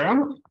main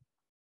theorem.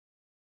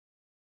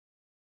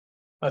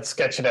 let's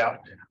sketch it out.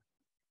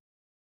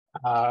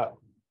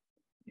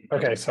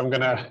 Okay, so I'm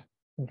going to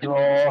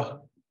draw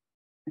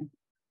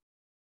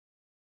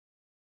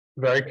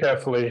very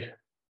carefully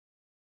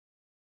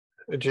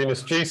a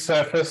genus G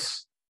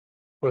surface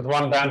with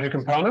one boundary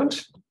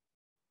component,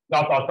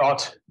 dot, dot,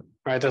 dot,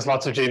 right? There's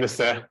lots of genus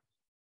there.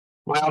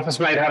 My office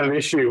mate had an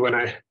issue when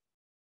I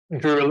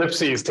drew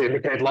ellipses to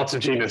indicate lots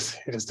of genus.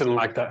 He just didn't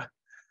like that.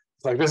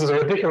 It's like, this is a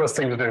ridiculous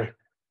thing to do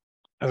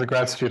as a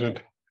grad student.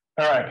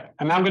 All right,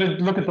 and now I'm going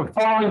to look at the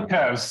following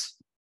curves.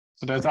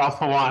 So there's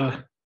alpha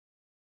 1,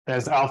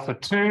 there's alpha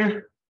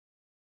 2,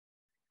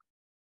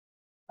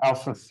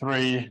 alpha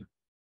 3,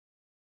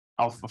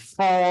 alpha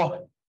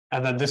 4,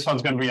 and then this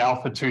one's going to be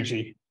alpha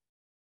 2G.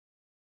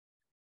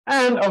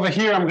 And over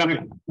here, I'm going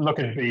to look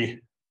at B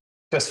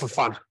just for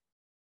fun.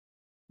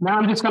 Now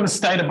I'm just going to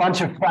state a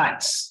bunch of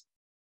facts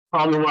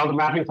from the world of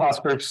mapping class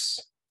groups,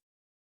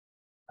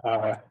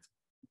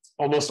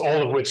 almost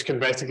all of which can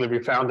basically be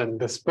found in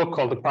this book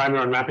called The Primer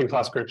on Mapping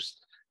Class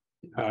Groups.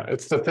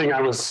 It's the thing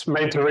I was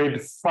made to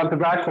read front to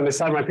back when I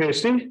started my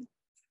PhD.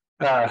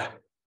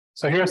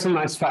 So here are some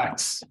nice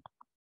facts,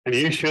 and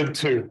you should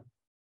too.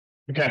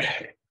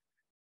 Okay.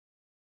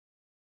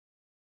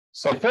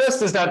 So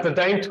first is that the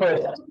Dehn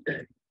twist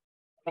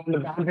on the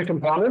boundary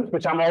component,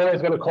 which I'm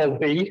always going to call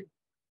B,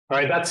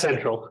 right? That's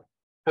central.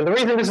 And the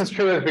reason this is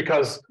true is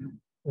because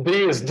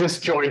B is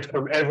disjoint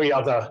from every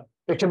other.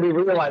 It can be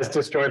realized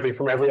disjointly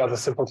from every other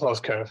simple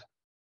closed curve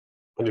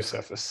on your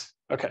surface.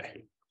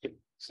 Okay,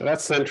 so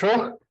that's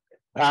central.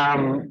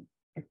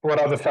 What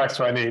other facts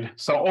do I need?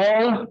 So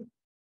all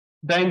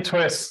Dehn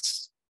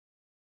twists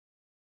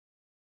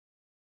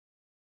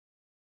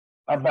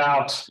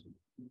about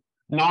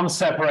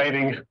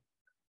non-separating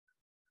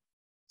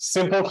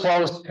simple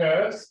closed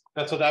curves.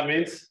 That's what that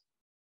means.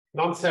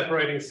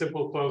 Non-separating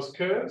simple closed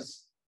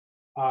curves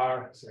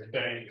are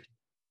Dehn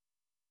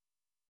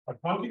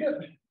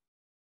conjugate.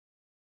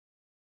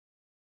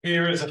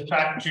 Here is a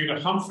fact due to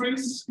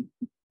Humphreys,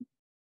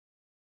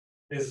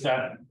 is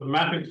that the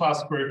mapping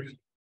class group,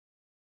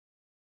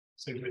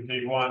 simply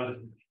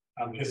D1,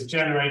 is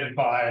generated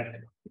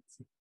by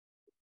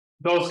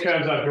those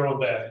curves I've drawn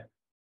there.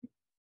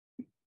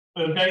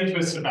 And Dehn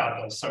twists about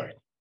those, sorry.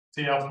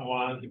 T alpha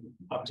 1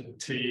 up to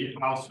T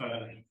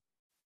alpha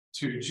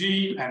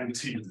 2G and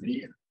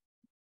T.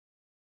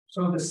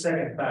 So the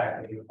second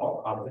fact,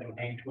 are they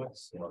Dehn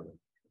twists?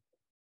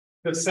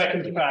 The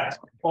second fact,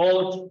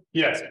 all,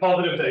 yes,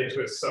 positive Dehn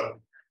twists.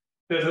 So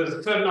there's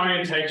a certain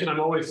orientation.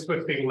 I'm always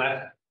twisting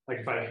left.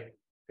 Like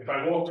if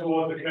I walk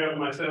towards the curve of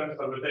my surface,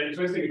 I'm Dehn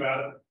twisting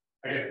about it,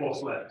 I get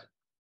forced left.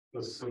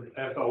 Because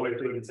I have to always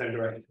do it in the same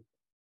direction.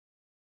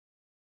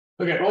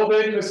 Okay, all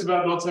Dehn twists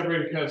about not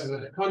separating curves is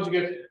a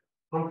conjugate.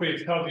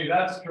 Humphreys tells you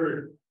that's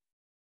true.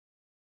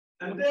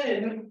 And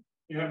then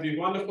you have these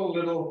wonderful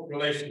little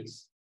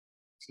relations.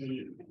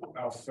 T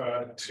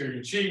alpha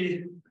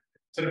 2G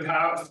to the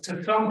power,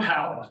 to some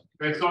power,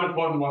 but it's not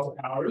important what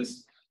the power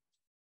is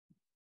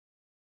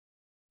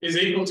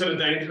equal to the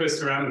Dehn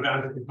twist around the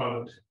boundary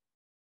component.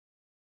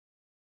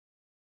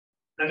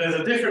 And there's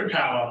a different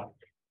power,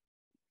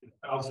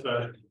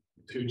 alpha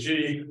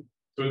 2G,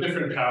 to a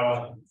different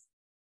power,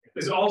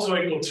 is also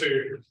equal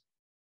to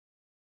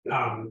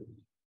the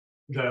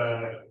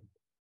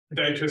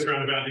Dehn twist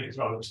around the boundary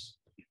component.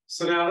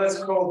 So now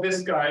let's call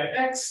this guy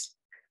X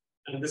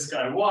and this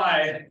guy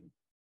Y.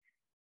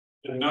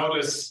 And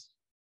notice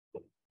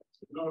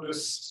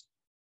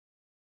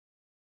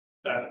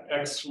that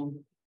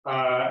XY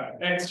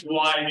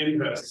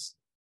inverse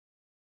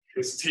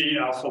is T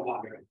alpha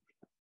 1.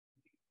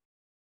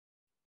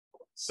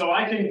 So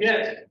I can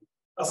get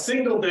a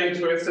single Dehn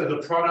twist as a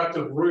product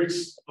of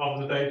roots of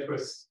the Dehn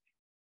twist.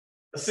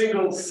 A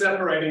single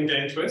separating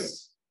Dehn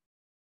twist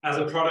as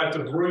a product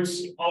of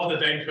roots of the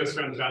Dehn twist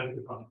around the boundary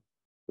component.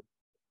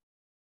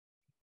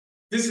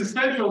 This is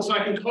central, so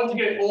I can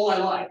conjugate all I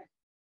like.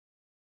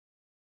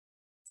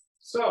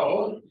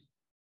 So,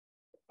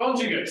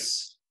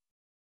 conjugates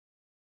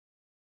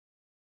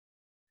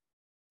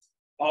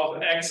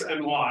of X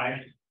and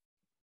Y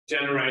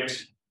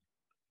generate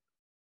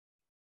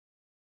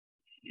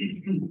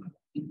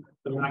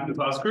the mapping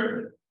class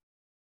group,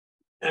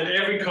 and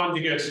every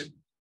conjugate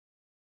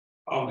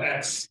of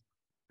X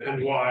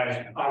and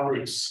Y are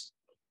roots.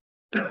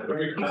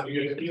 Every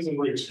conjugate is a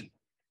root.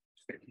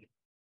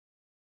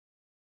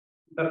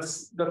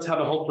 That's how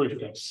the whole proof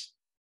goes.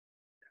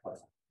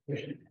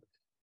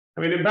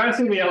 I mean,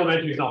 embarrassing the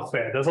elementary is not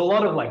fair. There's a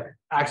lot of like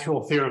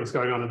actual theorems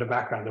going on in the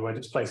background that we're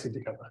just placing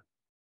together.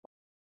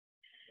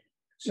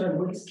 So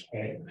what is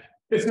K?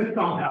 It's just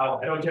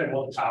somehow, I don't care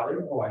what the power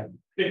is.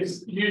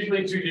 It's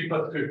usually 2G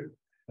plus 2.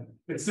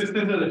 It's just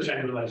this is a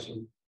chain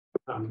relation.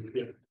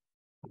 Yeah.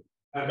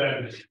 And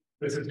then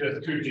this is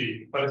just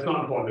 2G, but it's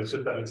not important. It's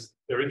just that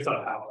there is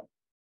some power.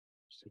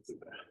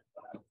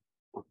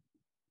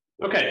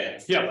 Okay,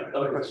 yeah.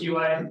 So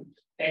QY,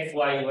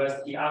 XY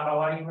inverse, the alpha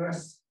Y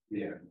inverse?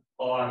 Yeah.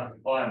 Or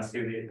I'm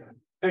still there.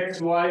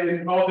 X, Y,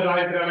 did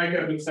I make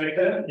a mistake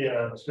there?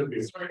 Yeah, it should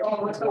be. Sorry,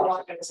 oh, let's go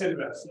Y X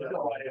inverse. Let's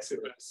go Y X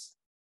inverse.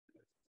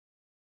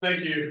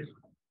 Thank you.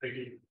 Thank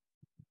you.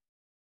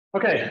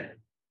 Okay,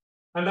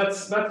 and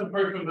that's the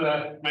proof of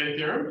the main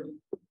theorem,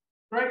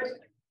 right?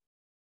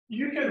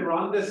 You can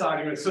run this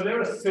argument. So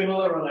there are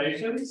similar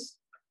relations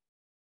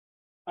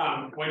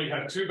when you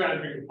have two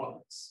boundary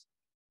components.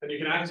 And you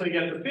can actually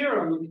get the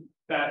theorem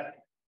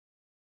that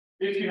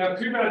if you have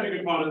two boundary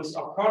components,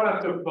 a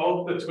product of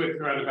both the twist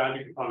around the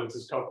boundary components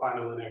is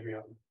cofinal in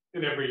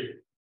every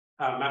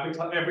mapping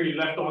class, every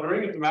left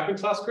ordering of the mapping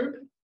class group.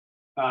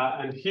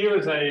 And here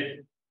is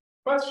a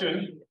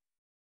question.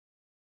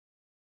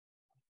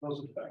 Those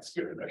are facts.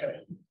 Good.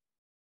 Okay.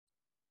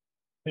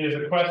 Here's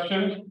a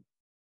question,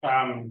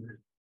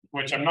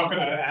 which I'm not going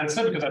to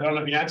answer because I don't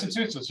have the answer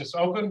to, so it's just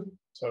open.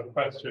 So the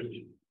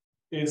question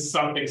is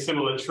something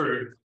similar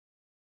true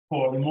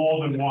for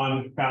more than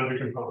one boundary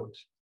component.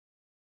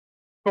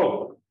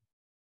 Cool.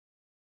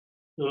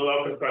 A little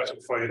open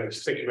question for you to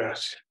think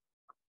about.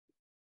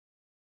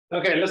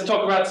 Okay, let's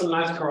talk about some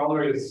nice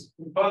corollaries,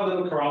 fun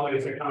little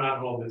corollaries that come out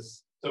of all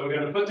this. So we're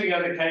going to put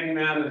together Kathryn,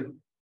 Mann, and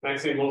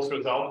Maxime Wolff's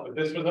result with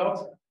this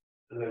result,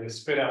 and then we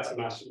spit out some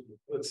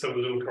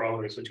little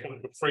corollaries, which come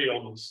for free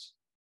almost.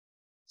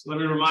 So let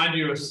me remind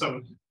you of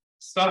some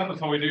stuff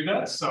before we do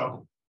that.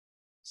 So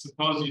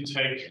suppose you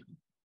take,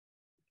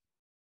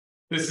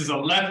 this is a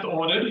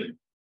left-ordered,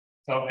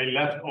 so a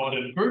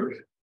left-ordered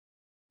group,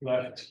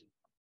 left-ordered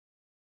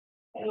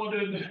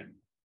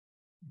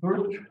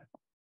group.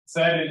 Z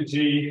and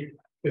G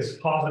is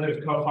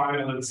positive,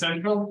 cofinal, and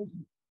central.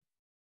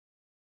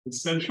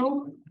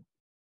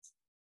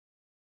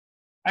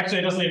 Actually,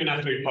 it doesn't even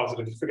have to be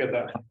positive. Forget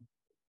that.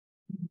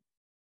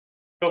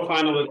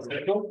 Cofinal and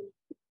central.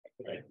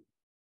 Right.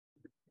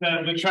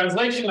 Then the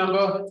translation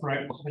number,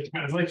 right? The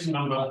translation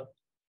number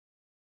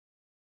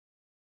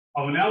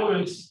of an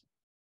element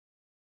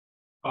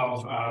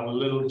of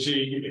little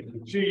g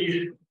in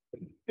G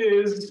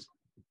is,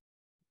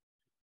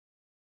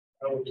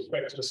 with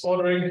respect to this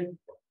ordering,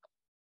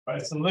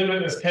 right? So the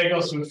limit as k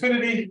goes to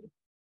infinity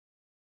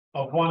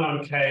of 1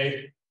 on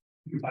k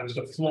times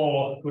the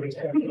floor with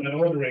respect to an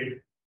ordering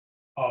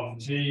of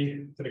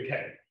g to the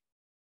k.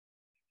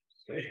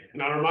 Okay.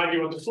 And I'll remind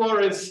you what the floor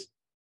is.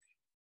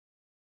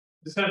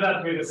 This turns out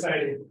to be the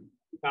same.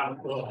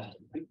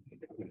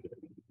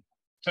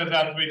 Turns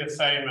out to be the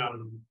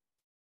same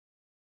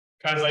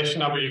translation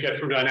number you get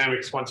from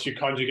dynamics once you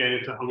conjugate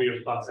it to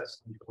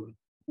homeostasis.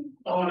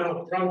 Oh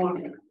no, wrong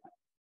one.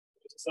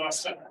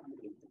 Disaster.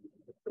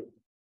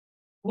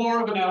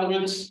 Floor of an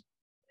element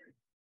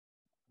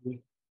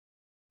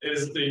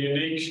is the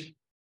unique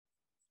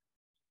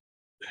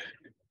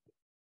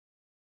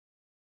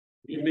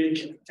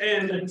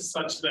n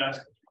such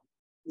that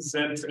z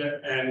to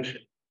the n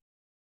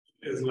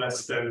is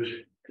less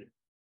than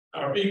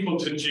or equal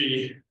to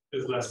g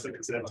is less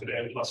than z to the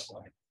n plus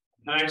 1.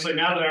 And actually,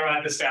 now that I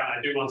write this down,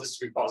 I do want this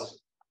to be positive.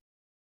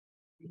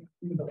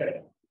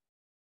 Okay.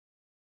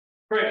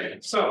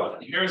 Great. So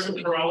here are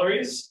some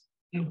corollaries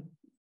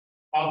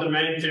of the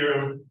main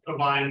theorem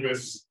combined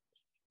with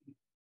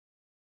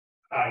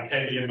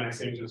KD and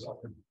Maxime's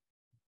result.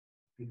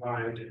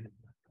 Combined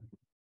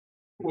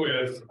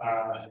with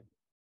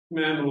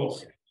Mann and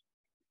Wolff.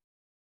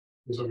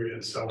 Is what we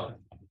did. So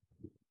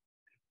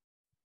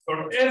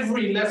for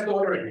every left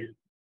ordering,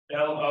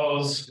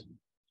 LOs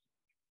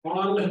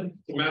on the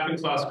mapping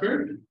class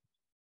group,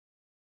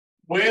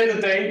 where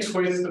the Dehn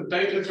twist of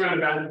Dehn twist around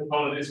a boundary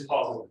component is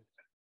positive.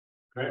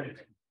 Right?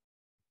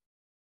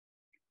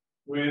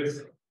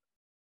 With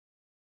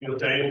your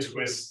Dehn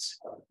twist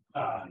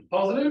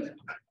positive.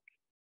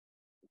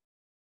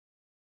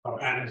 Oh,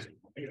 and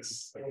I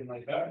guess something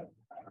like that.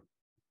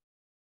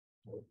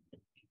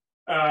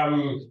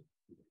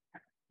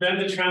 Then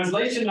the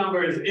translation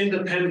number is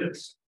independent.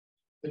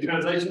 The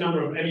translation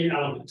number of any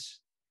element.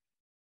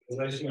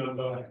 Translation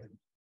number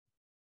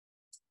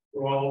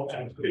roll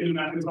and in the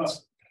mapping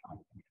class.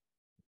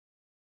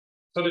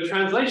 So the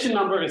translation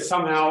number is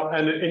somehow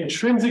an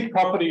intrinsic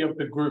property of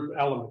the group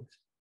element.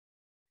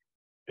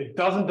 It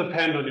doesn't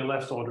depend on your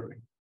left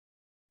ordering.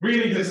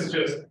 Really, this is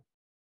just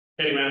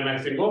Kathryn, Mann,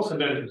 Maxime, Wolff, and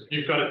then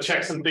you've got to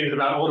check some things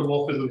about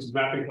automorphisms of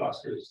mapping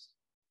class groups.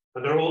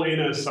 And they're all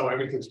inners, so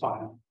everything's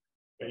fine.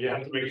 But you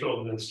have to make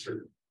sure that that's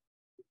true.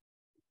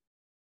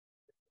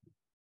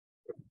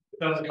 It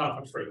doesn't come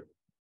for free,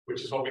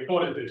 which is what we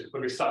thought it did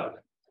when we started.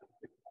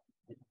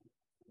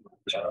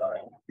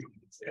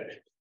 Okay.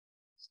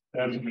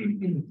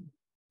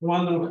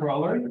 One little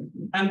corollary,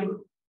 and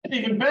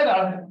even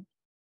better.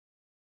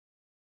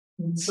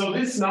 So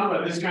this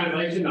number, this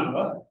translation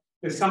number,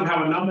 is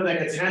somehow a number that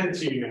gets handed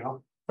to you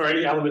now for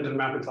any element of the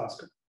mapping class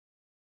group.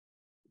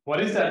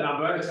 What is that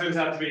number? It turns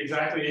out to be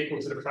exactly equal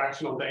to the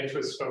fractional Dehn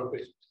twist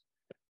coefficient.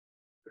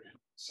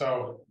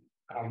 So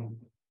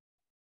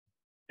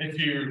if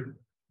you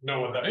know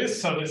what that is,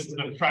 so this is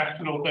the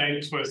fractional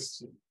Dehn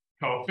twist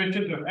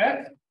coefficient of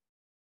f.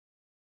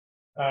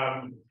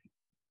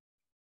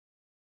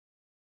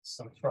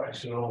 Some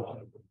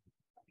fractional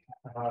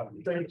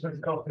Dehn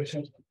twist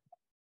coefficient.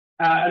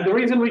 And the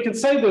reason we can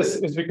say this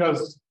is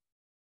because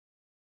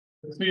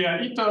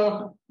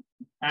Ito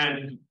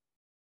and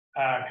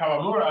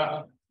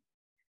Kawamura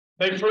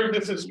They prove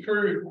this is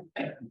true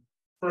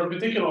for a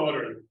particular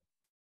ordering.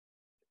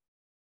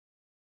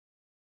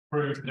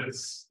 Prove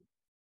this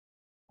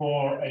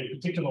for a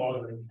particular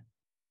ordering.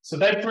 So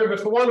they prove it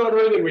for one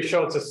ordering, and we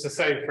show it's the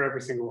same for every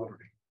single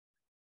ordering.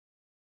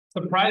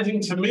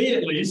 Surprising to me,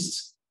 at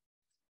least,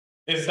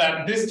 is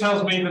that this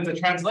tells me that the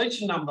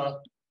translation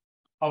number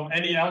of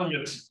any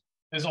element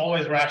is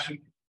always rational.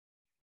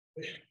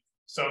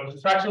 So the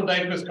fractional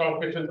Dehn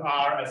coefficients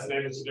are, as the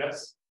name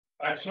suggests,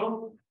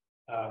 fractional.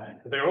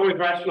 They're always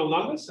rational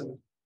numbers, and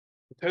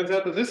it turns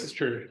out that this is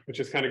true,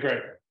 which is kind of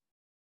great.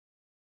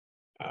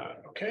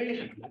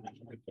 Okay.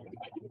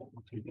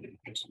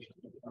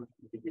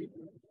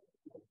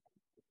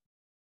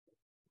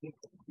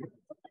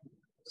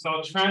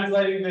 So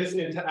translating this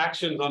into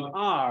actions on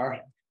R.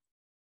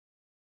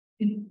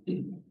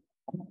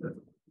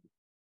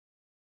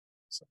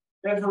 So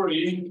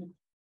every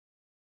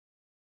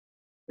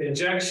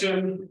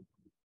injection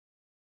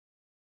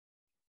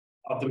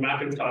of the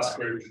mapping class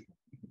group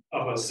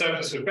of a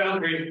surface with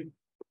boundary,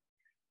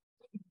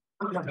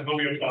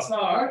 Atelier plus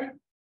R,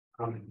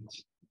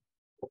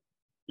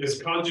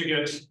 is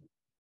conjugate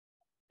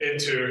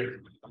into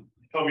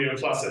Atelier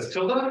plus S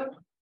tilde,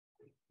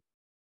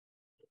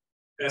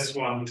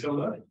 S1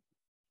 tilde.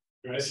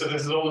 Right, so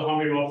this is all the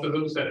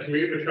homeomorphisms that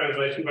commute the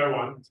translation by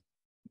one.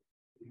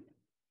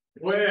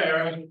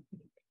 Where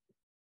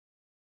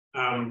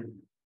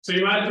so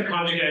you might have to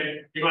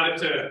conjugate, you might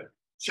have to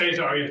change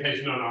the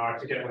orientation on R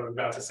to get what I'm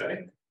about to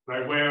say,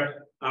 right?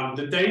 Where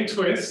the Dehn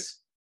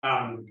twist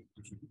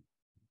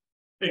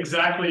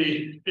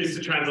exactly is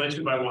the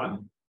translation by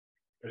one.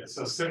 Right,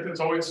 so since it's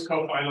always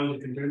cofinal, you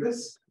can do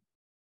this.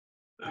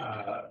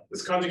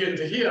 Let's conjugate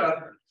to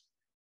here,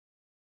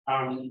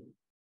 and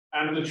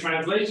the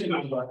translation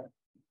number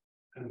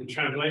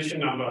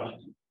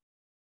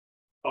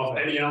of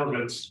any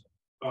element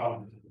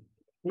of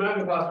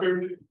mapping class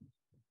group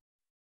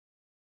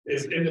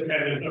is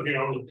independent of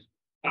your own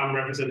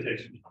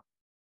representation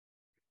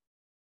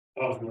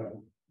of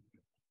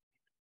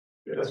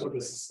that's what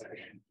this is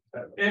saying.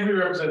 Every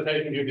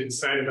representation gives you the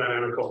same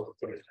dynamical.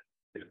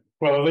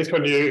 Well, at least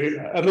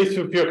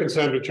if you're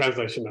concerned with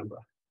translation number.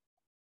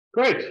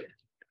 Great.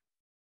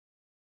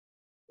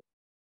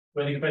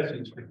 Any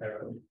questions for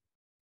Kathryn?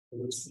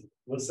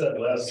 What's that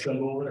last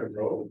symbol or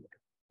row?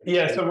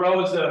 Yeah, so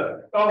row is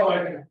a. Oh,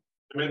 I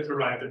meant to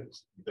write it.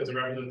 There's a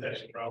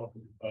representation row.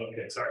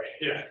 Okay. Sorry.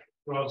 Yeah,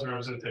 row is a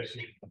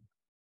representation.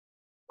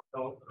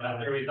 So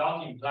the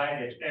result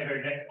implies that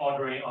every left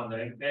ordering on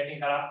the mapping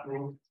class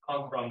group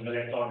comes from the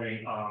left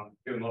ordering on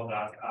thermal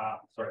plus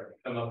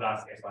thermal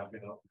plus S1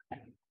 below.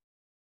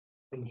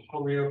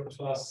 Homeo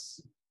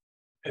plus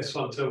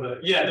S1 tilde.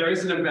 Yeah, there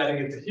is an embedding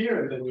into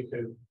here, and then you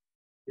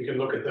can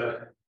look at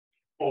the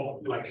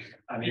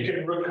you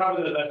can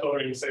recover the left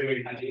ordering the same way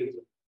you can do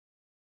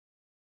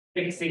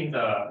fixing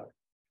the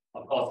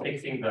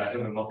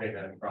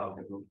homomorphism from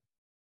the group.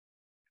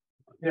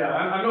 Yeah,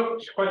 I'm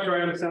not quite sure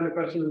I understand the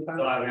question.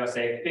 So I will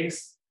say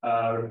fix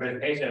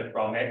representation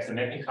from X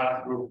mapping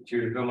class group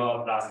to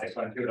thermal plus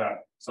S1 tilde.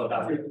 So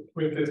that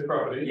with this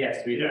property.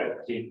 yes, we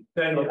do.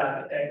 Then look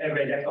at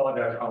every left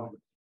order from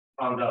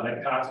the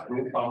left class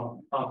group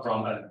come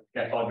from a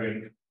left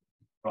ordering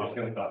from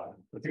thermal class.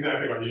 That's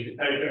exactly right. You can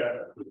take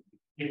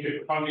you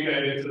could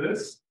conjugate into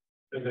this,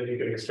 and then you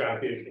can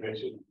extract the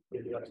information.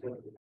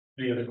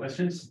 Any other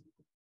questions?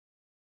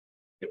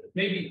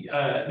 Maybe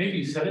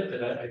you said it,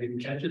 but I didn't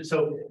catch it.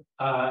 So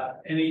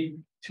any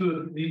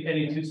two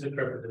set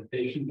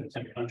representation that's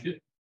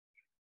unconjugate?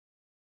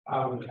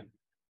 What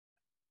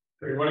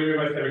do you mean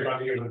by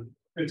semi-conjugate?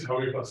 It's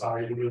Homeo plus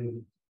R.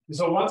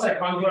 So once I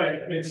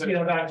conjugate, it's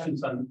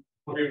actions on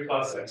Homeo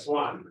plus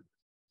S1.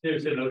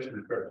 There's a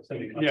notion for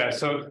semi-conjugate. Yeah,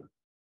 so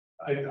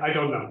I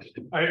don't know.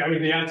 I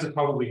mean, the answer is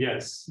probably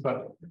yes,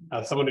 but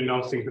someone who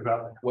knows things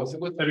about Was it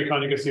with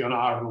semi-conjugacy on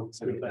R will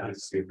say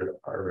favorite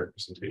R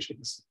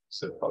representations?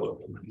 So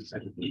follow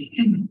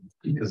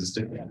because it's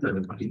different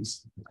than the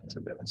piece.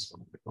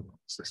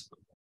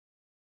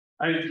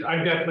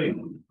 I'm definitely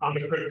on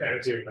the quick to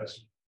answer your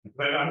question,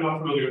 but I'm not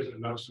familiar with the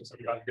notion of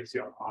semi-conjugacy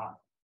on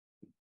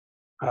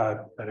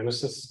R. Then it was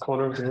this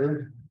corner of the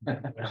room.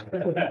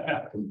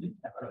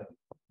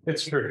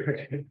 It's true.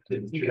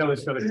 You can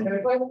always feel it.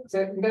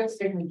 That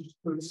statement just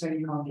put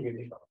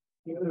semi-conjugate.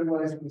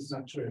 Otherwise, it's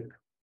not true.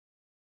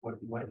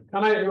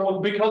 Well,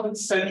 because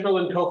it's central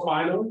and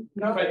cofinal.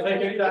 No, if I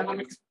take any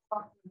dynamics.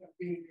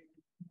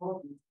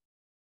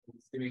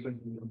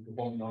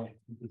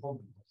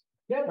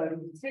 Yeah, but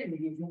it's the same. If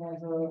you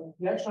have a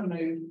reaction,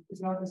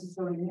 it's not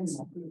necessarily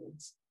minimal.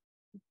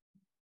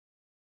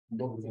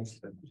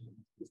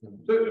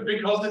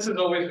 Because this is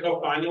always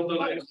cofinal,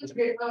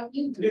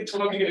 it's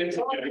looking at it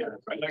together,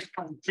 right? Like,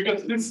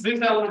 because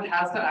this element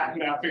has to act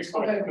in our fixed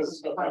point because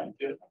it's cofinal.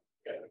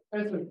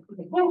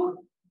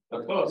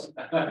 That's close.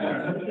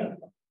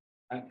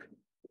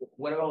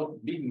 What about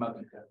big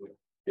mapping?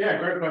 Yeah,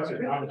 great question.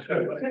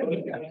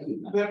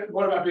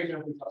 What about big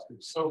mapping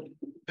clusters? So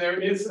there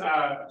is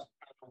the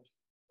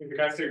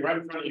guy sitting right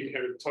in front of you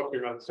can talk to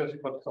me about especially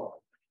what's called.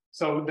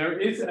 So there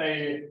is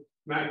a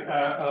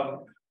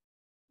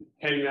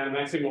getting that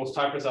Maxime Wolff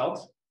type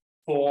result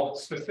for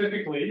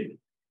specifically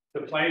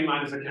the plane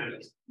minus the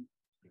canvas.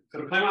 So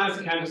the plane minus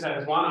the canvas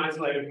has one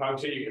isolated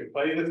function. You can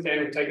play this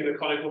game of taking the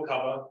conical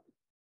cover,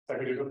 like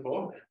we did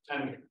before,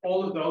 and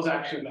all of those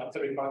actions are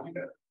 75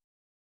 together.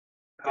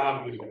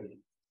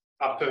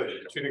 Up to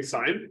tuning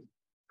sign.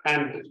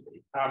 And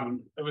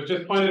it was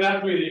just pointed out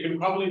to me that you can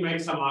probably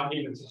make some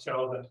arguments to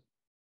show that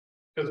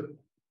because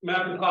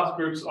mapping class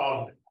groups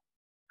of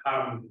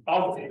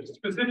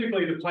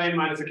specifically the plane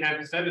minus the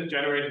canvas set is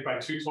generated by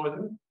two toys.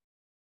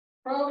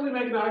 Probably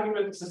make an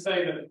argument to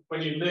say that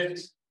when you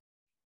lift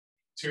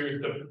to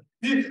the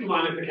disk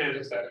minus the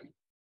canvas set,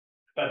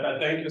 that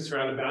dangerous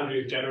around the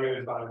boundary is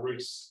generated by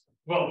roots.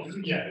 Well,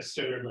 yeah, it's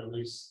generated by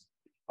roots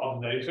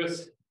of the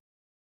dangerous.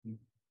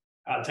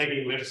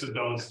 Taking lifts of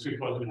those two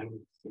toys,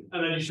 and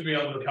then you should be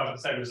able to recover the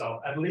same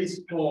result, at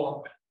least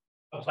for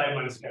a plane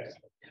minus the canvas,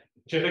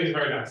 which I think is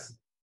very nice.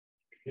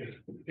 Yeah, I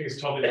think it's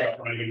totally right.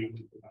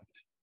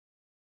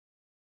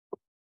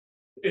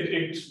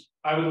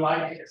 I would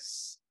like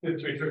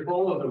to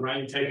follow the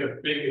rain, take a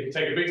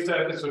big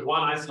surface with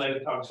one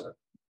isolated function.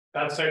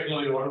 That's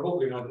certainly orderable.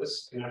 We know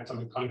this can act on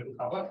the conical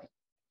cover.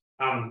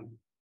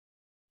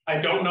 I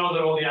don't know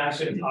that all the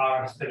actions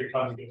are aesthetic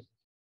conjugates.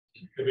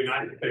 It'd be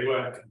nice if they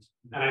were.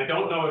 And I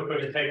don't know if we're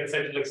going to take a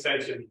central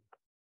extension.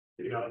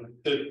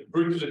 The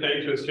root of the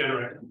dangerous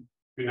generator. It'd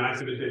be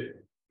nice if it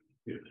did.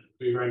 Yeah, it'd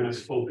be a very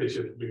nice full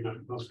picture. It'd be nice,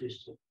 most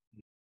useful.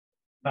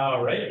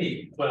 All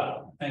righty.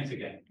 Well, thanks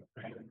again.